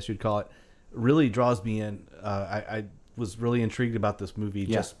poster, I guess you'd call it, really draws me in. I was really intrigued about this movie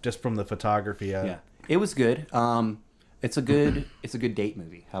just from the photography. Yeah, it was good. It's a good date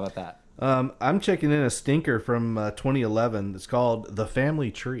movie. How about that? I'm checking in a stinker from 2011. It's called The Family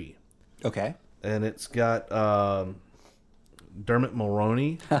Tree. Okay. And it's got Dermot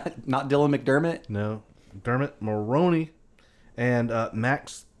Mulroney. Not Dylan McDermott? No. Dermot Mulroney. And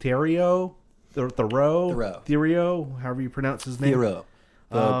Max Theriault. Theriault, however you pronounce his name. Theriault,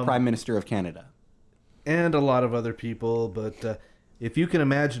 the Prime Minister of Canada. And a lot of other people. But if you can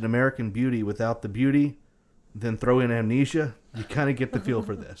imagine American Beauty without the beauty, then throw in amnesia, you kind of get the feel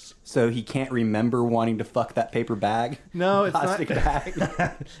for this. So he can't remember wanting to fuck that paper bag? No, it's plastic bag?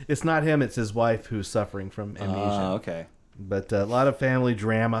 It's not him. It's his wife who's suffering from amnesia. Okay. But a lot of family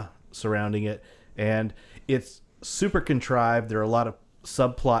drama surrounding it. And it's super contrived. There are a lot of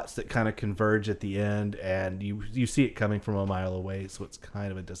subplots that kind of converge at the end. And you see it coming from a mile away. So it's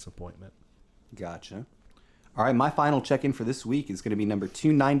kind of a disappointment. Gotcha. All right, my final check-in for this week is going to be number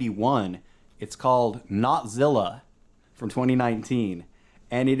 291. It's called Notzilla from 2019,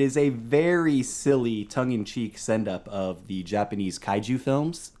 and it is a very silly, tongue-in-cheek send-up of the Japanese kaiju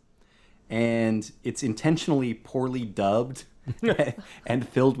films, and it's intentionally poorly dubbed and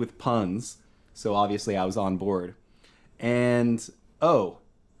filled with puns, so obviously I was on board. And,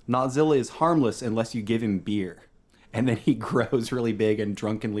 Notzilla is harmless unless you give him beer, and then he grows really big and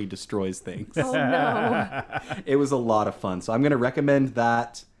drunkenly destroys things. Oh, no. It was a lot of fun, so I'm going to recommend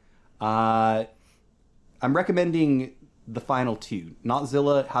that. I'm recommending the final two.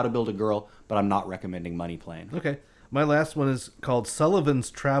 Notzilla, How to Build a Girl, but I'm not recommending Money Plane. Okay. My last one is called Sullivan's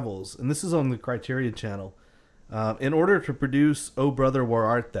Travels, and this is on the Criterion Channel. In order to produce Oh Brother, Where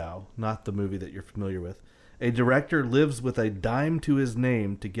Art Thou, not the movie that you're familiar with, a director lives with a dime to his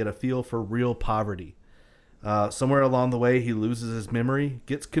name to get a feel for real poverty. Somewhere along the way, he loses his memory,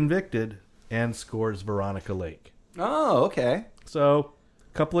 gets convicted, and scores Veronica Lake. Oh, okay. So,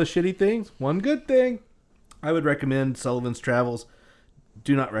 a couple of shitty things, one good thing. I would recommend Sullivan's Travels.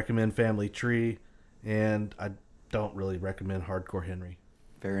 Do not recommend Family Tree, and I don't really recommend Hardcore Henry.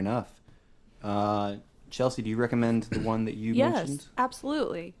 Fair enough. Chelsea, do you recommend the one that you mentioned? Yes,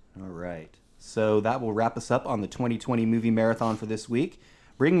 absolutely. All right. So that will wrap us up on the 2020 movie marathon for this week,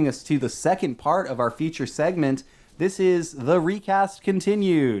 bringing us to the second part of our feature segment. This is The Recast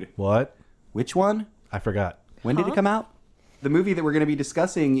Continued. What? Which one? I forgot. When did it come out? The movie that we're going to be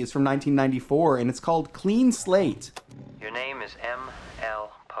discussing is from 1994, and it's called Clean Slate. Your name is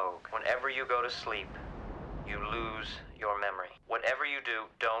M.L. Pogue. Whenever you go to sleep, you lose your memory. Whatever you do,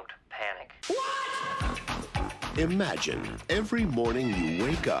 don't panic. What? Imagine every morning you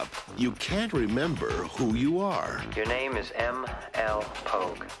wake up, you can't remember who you are. Your name is M.L.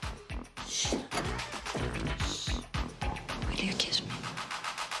 Pogue. Shh. Will you kiss me?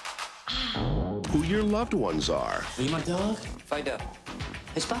 Who your loved ones are. Are you my dog? Fido.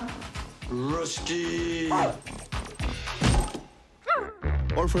 Hey, Spot. Rusty.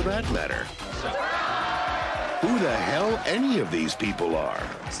 Or for that matter, who the hell any of these people are.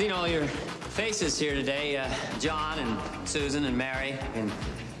 Seen all your faces here today. John and Susan and Mary and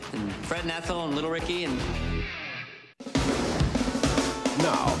Fred and Ethel and Little Ricky and...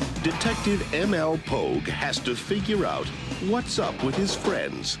 Now, Detective M.L. Pogue has to figure out what's up with his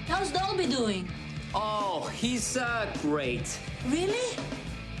friends. How's Dolby doing? Oh, he's, great. Really?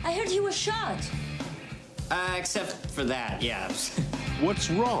 I heard he was shot. Except for that, yeah.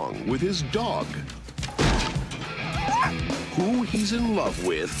 What's wrong with his dog? Who he's in love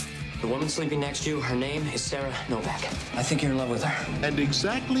with. The woman sleeping next to you, her name is Sarah Novak. I think you're in love with her. And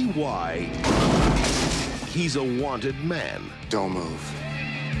exactly why he's a wanted man. Don't move.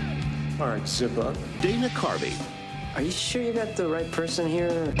 All right, zip up. Dana Carvey. Are you sure you got the right person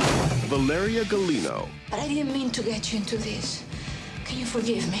here? Valeria Golino. But I didn't mean to get you into this. Can you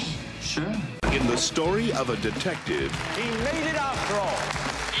forgive me? Sure. In the story of a detective. He made it after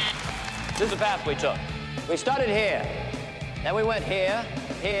all. This is the path we took. We started here. Then we went here,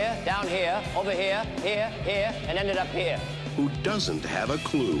 here, down here, over here, here, and ended up here. Who doesn't have a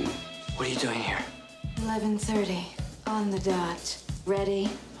clue. What are you doing here? 11:30 on the dot. Ready?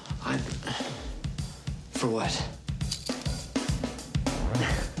 For what?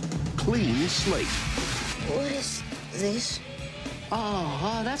 Clean slate. What is this?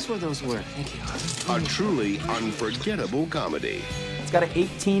 Oh, that's where those were. Thank you. A truly unforgettable comedy. It's got an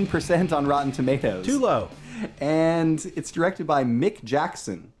 18% on Rotten Tomatoes. Too low. And it's directed by Mick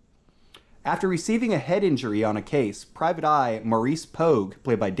Jackson. After receiving a head injury on a case, Private Eye Maurice Pogue,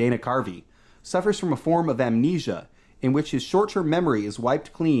 played by Dana Carvey, suffers from a form of amnesia in which his short-term memory is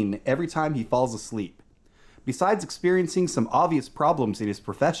wiped clean every time he falls asleep. Besides experiencing some obvious problems in his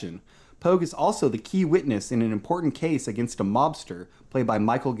profession, Pogue is also the key witness in an important case against a mobster, played by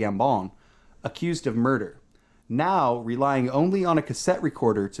Michael Gambon, accused of murder. Now, relying only on a cassette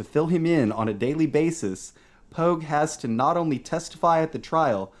recorder to fill him in on a daily basis, Pogue has to not only testify at the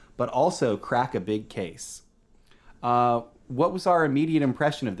trial, but also crack a big case. What was our immediate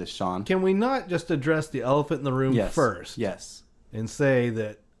impression of this, Sean? Can we not just address the elephant in the room first? Yes. And say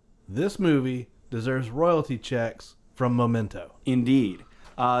that this movie deserves royalty checks from Memento. Indeed.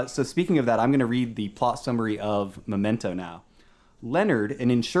 So speaking of that, I'm going to read the plot summary of Memento now. Leonard, an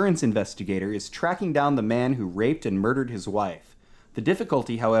insurance investigator, is tracking down the man who raped and murdered his wife. The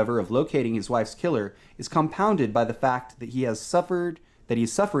difficulty, however, of locating his wife's killer is compounded by the fact that he is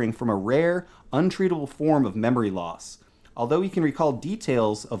suffering from a rare, untreatable form of memory loss. Although he can recall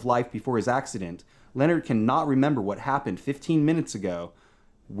details of life before his accident, Leonard cannot remember what happened 15 minutes ago,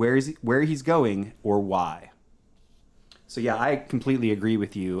 where he's going, or why. So yeah, I completely agree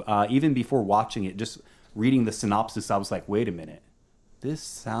with you. Even before watching it, just reading the synopsis, I was like, wait a minute. This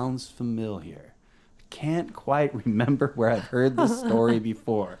sounds familiar. I can't quite remember where I've heard this story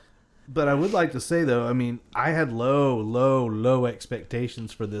before. But I would like to say, though, I mean, I had low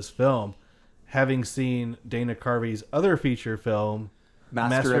expectations for this film, having seen Dana Carvey's other feature film,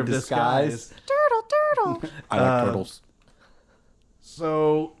 Master of Disguise. Turtle. I like turtles.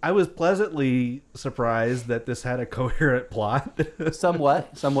 So I was pleasantly surprised that this had a coherent plot.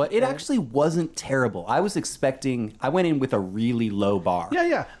 Somewhat. It actually wasn't terrible. I went in with a really low bar.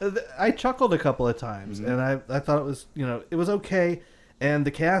 Yeah. I chuckled a couple of times, and I thought it was, it was okay. And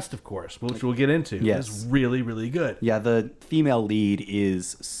the cast, of course, which we'll get into, is really, really good. Yeah, the female lead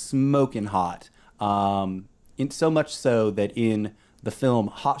is smoking hot. So much so that in the film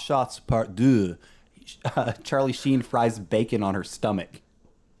Hot Shots Part 2, Charlie Sheen fries bacon on her stomach.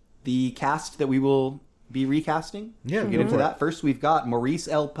 The cast that we will be recasting. Yeah, we'll get into that. First, we've got Maurice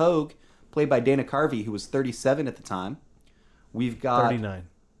L. Pogue, played by Dana Carvey, who was 37 at the time. We've got 39.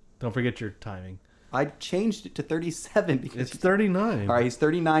 Don't forget your timing. I changed it to 37 because it's 39. All right, he's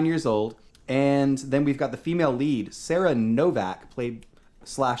 39 years old. And then we've got the female lead, Sarah Novak, played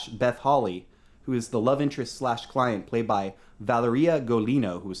 / Beth Hawley, who is the love interest / client, played by Valeria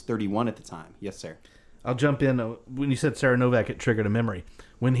Golino, who was 31 at the time. Yes, sir. I'll jump in. When you said Sarah Novak, it triggered a memory.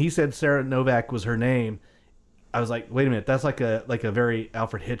 When he said Sarah Novak was her name, I was like, wait a minute, that's like a very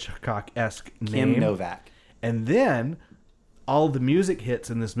Alfred Hitchcock-esque name. Kim Novak. And then all the music hits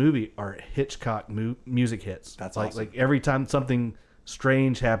in this movie are Hitchcock music hits. That's like, awesome. Like every time something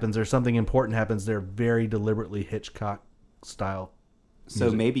strange happens or something important happens, they're very deliberately Hitchcock style. So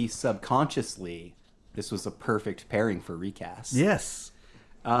music. maybe subconsciously, this was a perfect pairing for recast. Yes.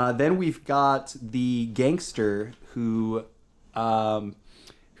 Then we've got the gangster who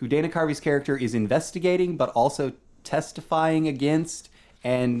Dana Carvey's character is investigating, but also testifying against,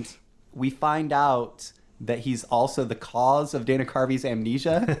 and we find out that he's also the cause of Dana Carvey's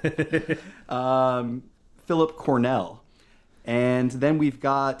amnesia. Philip Cornell. And then we've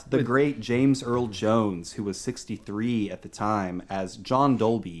got the great James Earl Jones, who was 63 at the time, as John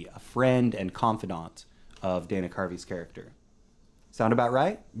Dolby, a friend and confidant of Dana Carvey's character. Sound about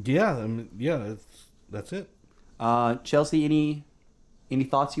right? Yeah, that's it. Chelsea, Any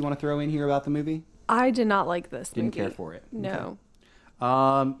thoughts you want to throw in here about the movie? I did not like this Didn't movie. care for it. No.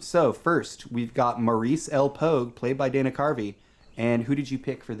 So first, we've got Maurice L. Pogue, played by Dana Carvey. And who did you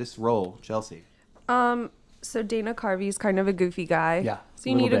pick for this role, Chelsea? So Dana Carvey's kind of a goofy guy. Yeah, So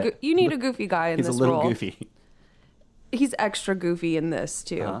you need a goofy guy in this role. He's a little goofy. He's extra goofy in this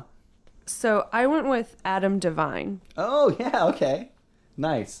too. So I went with Adam Devine. Oh yeah, okay,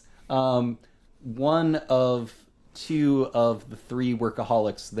 nice. One of two of the three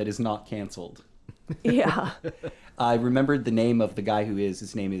workaholics that is not canceled. Yeah. I remembered the name of the guy who is.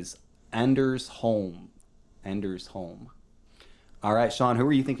 His name is Anders Holm. Anders Holm. All right, Sean, who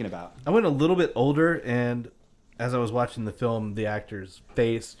were you thinking about? I went a little bit older, and as I was watching the film, the actor's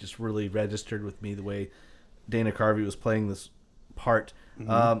face just really registered with me the way Dana Carvey was playing this part.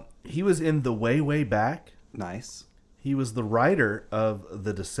 He was in The Way, Way Back. Nice. He was the writer of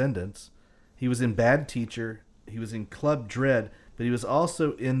The Descendants. He was in Bad Teacher. He was in Club Dread, but he was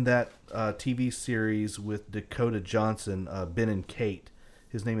also in that TV series with Dakota Johnson, Ben and Kate.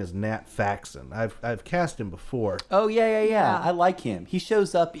 His name is Nat Faxon. I've cast him before. Oh yeah. I like him. He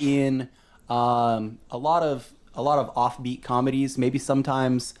shows up in a lot of offbeat comedies. Maybe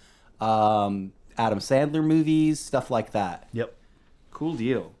sometimes Adam Sandler movies, stuff like that. Yep. Cool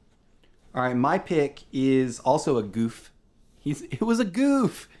deal. All right, my pick is also a goof. It was a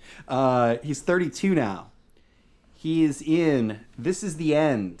goof. He's 32 now. He is in This Is the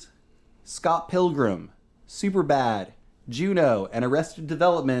End, Scott Pilgrim, Superbad, Juno, and Arrested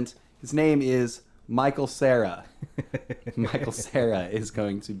Development. His name is Michael Cera. Michael Cera is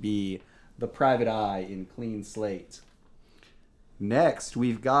going to be the private eye in Clean Slate. Next,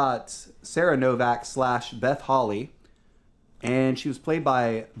 we've got Sarah Novak / Beth Hawley, and she was played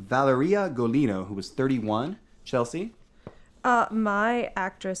by Valeria Golino, who was 31. Chelsea? My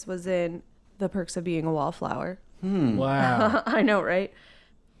actress was in The Perks of Being a Wallflower. Wow. I know, right?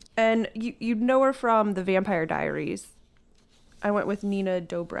 And you know her from The Vampire Diaries. I went with Nina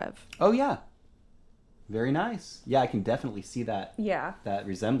Dobrev. Oh, yeah. Very nice. Yeah, I can definitely see that. Yeah. That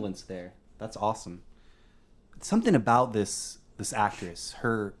resemblance there. That's awesome. Something about this actress.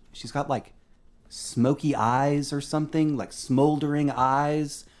 She's got like smoky eyes or something, like smoldering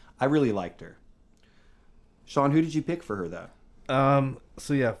eyes. I really liked her. Sean, who did you pick for her though?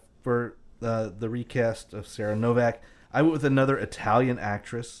 So yeah, for the recast of Sarah Novak, I went with another Italian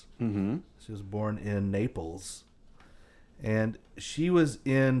actress. Mm-hmm. She was born in Naples. And she was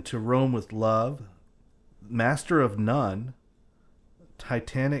in To Rome with Love, Master of None,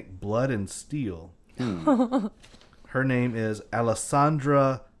 Titanic, Blood and Steel. Her name is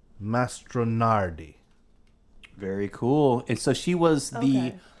Alessandra Mastronardi. Very cool. And so she was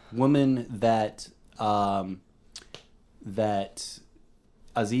the woman that that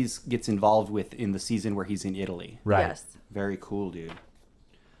Aziz gets involved with in the season where he's in Italy. Right. Yes. Very cool, dude.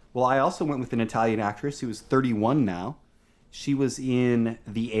 Well, I also went with an Italian actress who is 31 now. She was in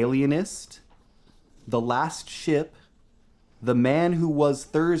The Alienist, The Last Ship, The Man Who Was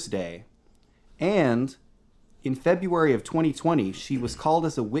Thursday, and in February of 2020, she was called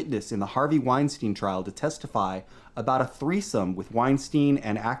as a witness in the Harvey Weinstein trial to testify about a threesome with Weinstein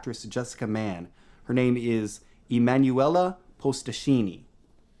and actress Jessica Mann. Her name is Emanuela Postaschini.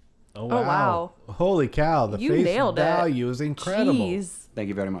 Oh, wow. Wow. Holy cow. The You face nailed it. value is incredible. Jeez. Thank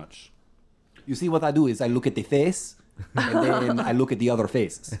you very much. You see, what I do is I look at the face, and then I look at the other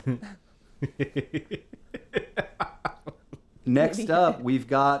faces. Next up, we've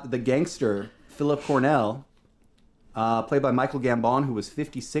got the gangster, Philip Cornell, played by Michael Gambon, who was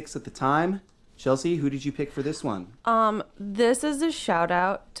 56 at the time. Chelsea, who did you pick for this one? This is a shout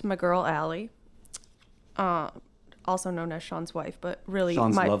out to my girl Allie, also known as Sean's wife, but really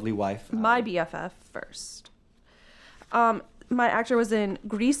Sean's lovely wife. My BFF first. My actor was in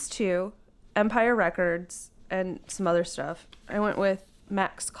Grease 2, Empire Records, and some other stuff. I went with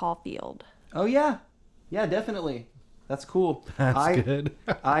Max Caulfield. Oh yeah, definitely. That's cool. That's good.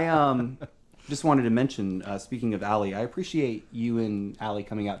 I just wanted to mention, speaking of Allie, I appreciate you and Allie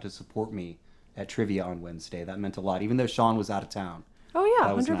coming out to support me at trivia on Wednesday. That meant a lot, even though Sean was out of town. Oh yeah,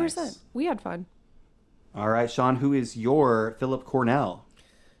 That was 100%. nice. We had fun. All right, Sean, who is your Philip Cornell?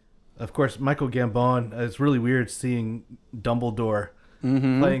 Of course, Michael Gambon. It's really weird seeing Dumbledore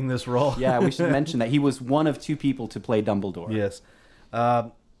playing this role. Yeah, we should mention that he was one of two people to play Dumbledore. Yes.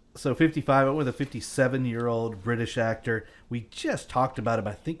 So 55, I went with a 57-year-old British actor. We just talked about him,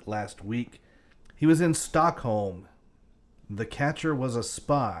 I think, last week. He was in Stockholm. The Catcher Was a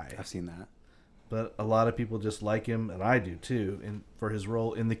Spy. I've seen that. But a lot of people just like him, and I do too, for his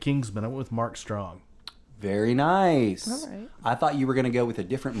role in The Kingsman. I went with Mark Strong. Very nice. All right. I thought you were going to go with a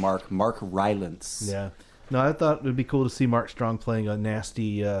different Mark Rylance. Yeah. No, I thought it would be cool to see Mark Strong playing a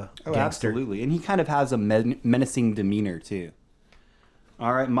nasty gangster. Absolutely. And he kind of has a menacing demeanor, too.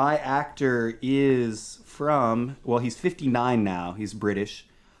 All right, my actor is from, well, he's 59 now. He's British.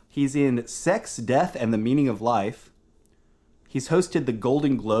 He's in Sex, Death, and the Meaning of Life. He's hosted the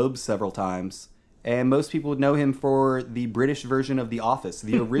Golden Globes several times. And most people would know him for the British version of The Office,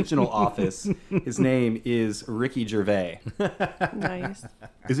 the original Office. His name is Ricky Gervais. Nice.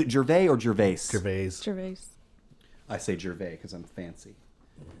 Is it Gervais or Gervais? Gervais. I say Gervais because I'm fancy.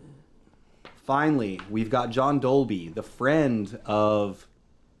 Finally, we've got John Dolby, the friend of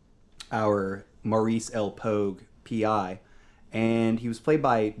our Maurice L. Pogue, PI. And he was played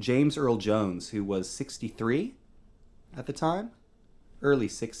by James Earl Jones, who was 63 at the time. Early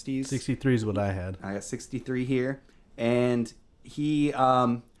 60s. 63 is what I had. I got 63 here. And he,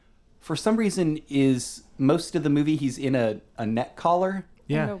 for some reason, is most of the movie he's in a neck collar.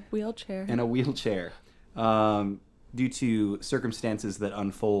 Yeah. In a wheelchair. In a wheelchair. Due to circumstances that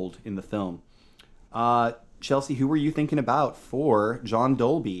unfold in the film. Chelsea, who were you thinking about for John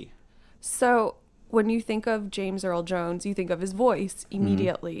Dolby? So when you think of James Earl Jones, you think of his voice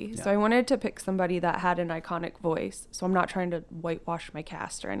immediately. Mm-hmm. Yeah. So I wanted to pick somebody that had an iconic voice. So I'm not trying to whitewash my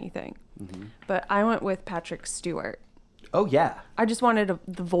cast or anything. Mm-hmm. But I went with Patrick Stewart. Oh, yeah. I just wanted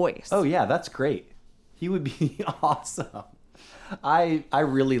the voice. Oh, yeah, that's great. He would be awesome. I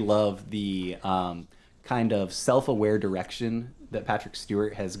really love the kind of self-aware direction that Patrick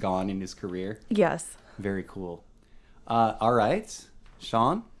Stewart has gone in his career. Yes. Very cool. All right.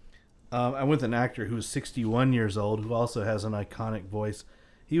 Sean? I went with an actor who is 61 years old, who also has an iconic voice.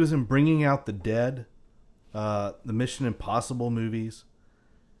 He was in Bringing Out the Dead, the Mission Impossible movies.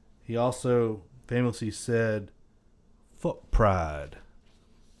 He also famously said, "Fuck pride."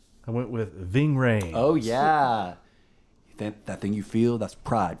 I went with Ving Rhames. Oh, yeah. That thing you feel, that's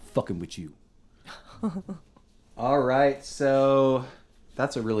pride fucking with you. All right, so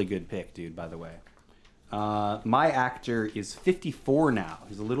that's a really good pick, dude, by the way. My actor is 54 now.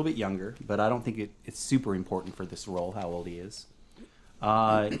 He's a little bit younger, but I don't think it's super important for this role how old he is.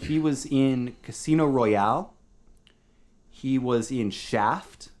 He was in Casino Royale. He was in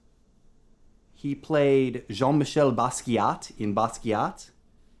Shaft. He played Jean-Michel Basquiat in Basquiat.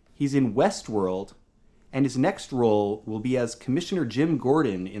 He's in Westworld. And his next role will be as Commissioner Jim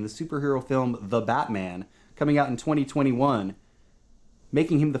Gordon in the superhero film The Batman, coming out in 2021,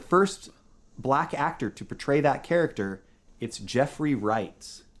 making him the first black actor to portray that character. It's Jeffrey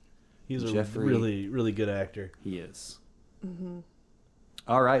Wright. He's a really, really good actor. He is. Mm-hmm.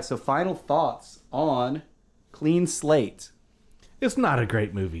 All right, so final thoughts on Clean Slate. It's not a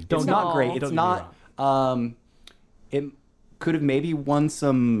great movie. It's not great. It's not. It could have maybe won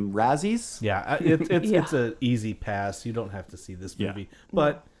some Razzies. Yeah, it's an easy pass. You don't have to see this movie,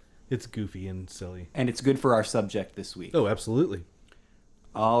 but it's goofy and silly. And it's good for our subject this week. Oh, absolutely.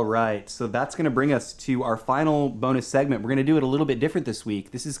 All right, so that's going to bring us to our final bonus segment. We're going to do it a little bit different this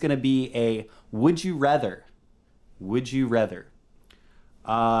week. This is going to be a Would You Rather. Would you rather?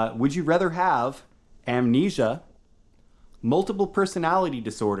 Would you rather have amnesia, multiple personality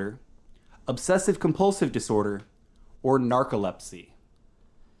disorder, obsessive compulsive disorder, or narcolepsy?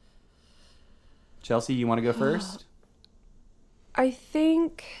 Chelsea, you want to go first? I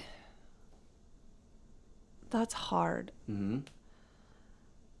think that's hard. Mm-hmm.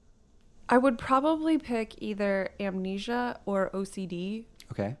 I would probably pick either amnesia or OCD.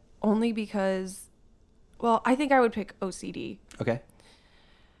 Okay. Only because, well, I think I would pick OCD. Okay.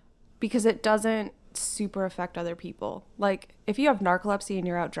 Because it doesn't super affect other people. Like, if you have narcolepsy and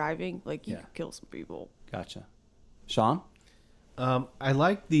you're out driving, like, you could kill some people. Gotcha. Sean? I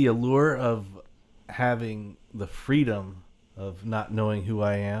like the allure of having the freedom of not knowing who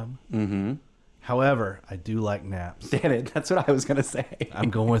I am. Mm-hmm. However, I do like naps. Damn it, that's what I was going to say.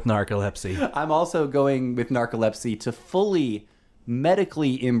 I'm going with narcolepsy. I'm also going with narcolepsy to fully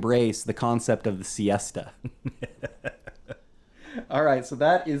medically embrace the concept of the siesta. All right, so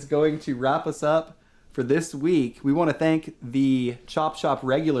that is going to wrap us up for this week. We want to thank the Chop Shop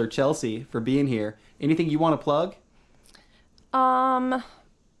regular, Chelsea, for being here. Anything you want to plug?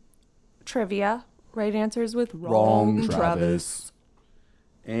 Trivia. Right answers with wrong Travis.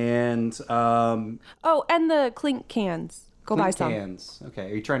 And oh, and the Clink cans. Go buy some. Cans. Okay.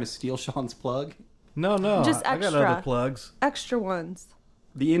 Are you trying to steal Sean's plug? No. Just extra. I got other plugs. Extra ones.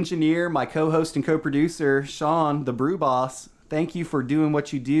 The engineer, my co-host and co-producer, Sean, the brew boss. Thank you for doing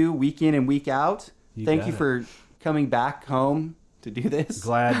what you do week in and week out. Thank you for coming back home to do this.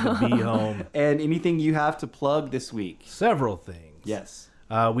 Glad to be home. And anything you have to plug this week? Several things. Yes.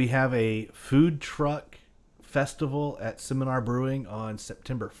 We have a food truck festival at Seminar Brewing on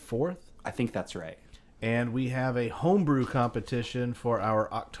September 4th. I think that's right. And we have a homebrew competition for our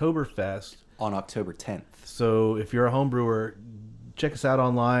Oktoberfest on October 10th. So if you're a homebrewer, check us out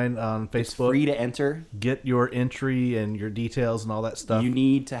online on Facebook. It's free to enter. Get your entry and your details and all that stuff. You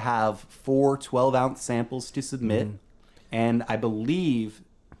need to have 4 12-ounce samples to submit. And I believe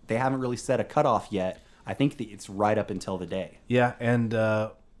they haven't really set a cutoff yet. I think that it's right up until the day. Yeah, and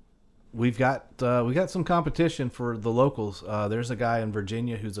we got some competition for the locals. There's a guy in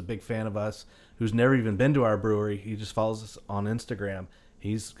Virginia who's a big fan of us, who's never even been to our brewery. He just follows us on Instagram.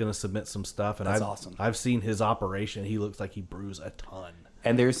 He's going to submit some stuff, and That's awesome. I've seen his operation. He looks like he brews a ton.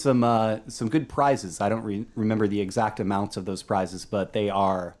 And there's some good prizes. I don't remember the exact amounts of those prizes, but they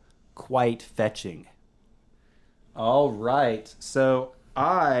are quite fetching. All right, so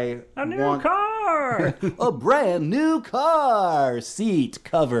I want car, a brand new car seat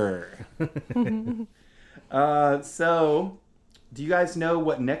cover. So, do you guys know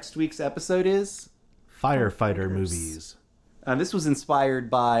what next week's episode is? Firefighter movies. This was inspired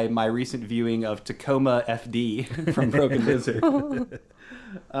by my recent viewing of Tacoma FD from Broken Lizard. So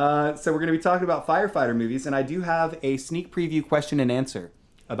we're going to be talking about firefighter movies, and I do have a sneak preview question and answer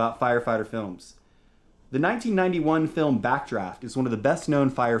about firefighter films. The 1991 film Backdraft is one of the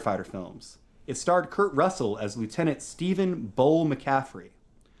best-known firefighter films. It starred Kurt Russell as Lieutenant Stephen Bull McCaffrey.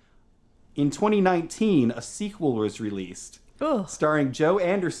 In 2019, a sequel was released, starring Joe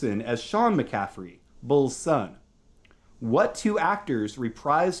Anderson as Sean McCaffrey, Bull's son. What 2 actors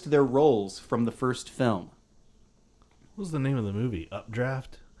reprised their roles from the first film? What was the name of the movie?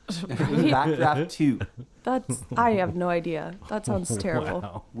 Updraft? Backdraft 2. I have no idea. That sounds terrible.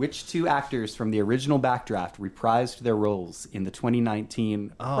 Wow. Which 2 actors from the original Backdraft reprised their roles in the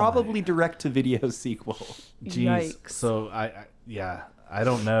 2019 probably direct-to-video sequel? Jeez. Yikes. So I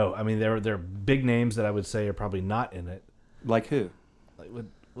don't know. I mean, there are big names that I would say are probably not in it. Like who?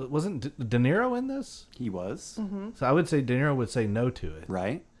 Wasn't De Niro in this? He was. So I would say De Niro would say no to it.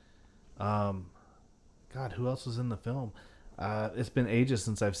 Right. God, who else was in the film? It's been ages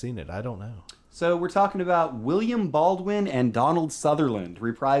since I've seen it. I don't know. So we're talking about William Baldwin and Donald Sutherland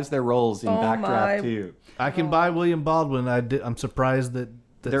reprised their roles in Backdraft 2. I can buy William Baldwin. I'm surprised that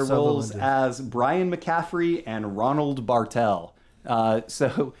their Sutherland roles is. as Brian McCaffrey and Ronald Bartel.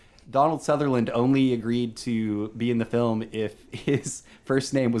 So Donald Sutherland only agreed to be in the film if his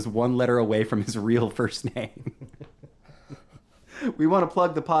first name was 1 letter away from his real first name. We want to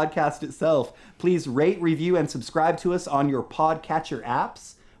plug the podcast itself. Please rate, review, and subscribe to us on your podcatcher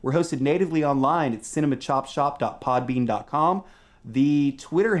apps. We're hosted natively online at cinemachopshop.podbean.com. The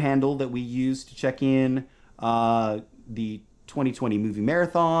Twitter handle that we use to check in the 2020 movie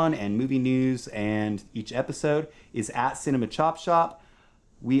marathon and movie news and each episode is at Cinema Chop Shop.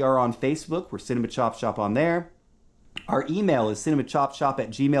 We are on Facebook. We're Cinema Chop Shop on there. Our email is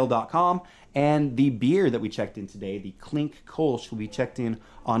cinemachopshop@gmail.com. And the beer that we checked in today, the Clink Kolsch, will be checked in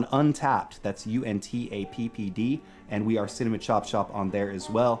on Untappd. That's UNTAPPD. And we are Cinema Chop Shop on there as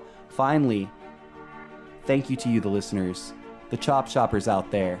well. Finally, thank you to you, the listeners, the Chop Shoppers out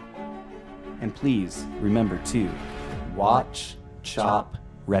there. And please remember to watch, chop,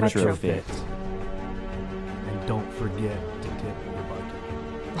 retrofit. And don't forget to tip your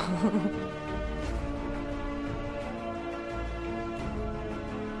bartender.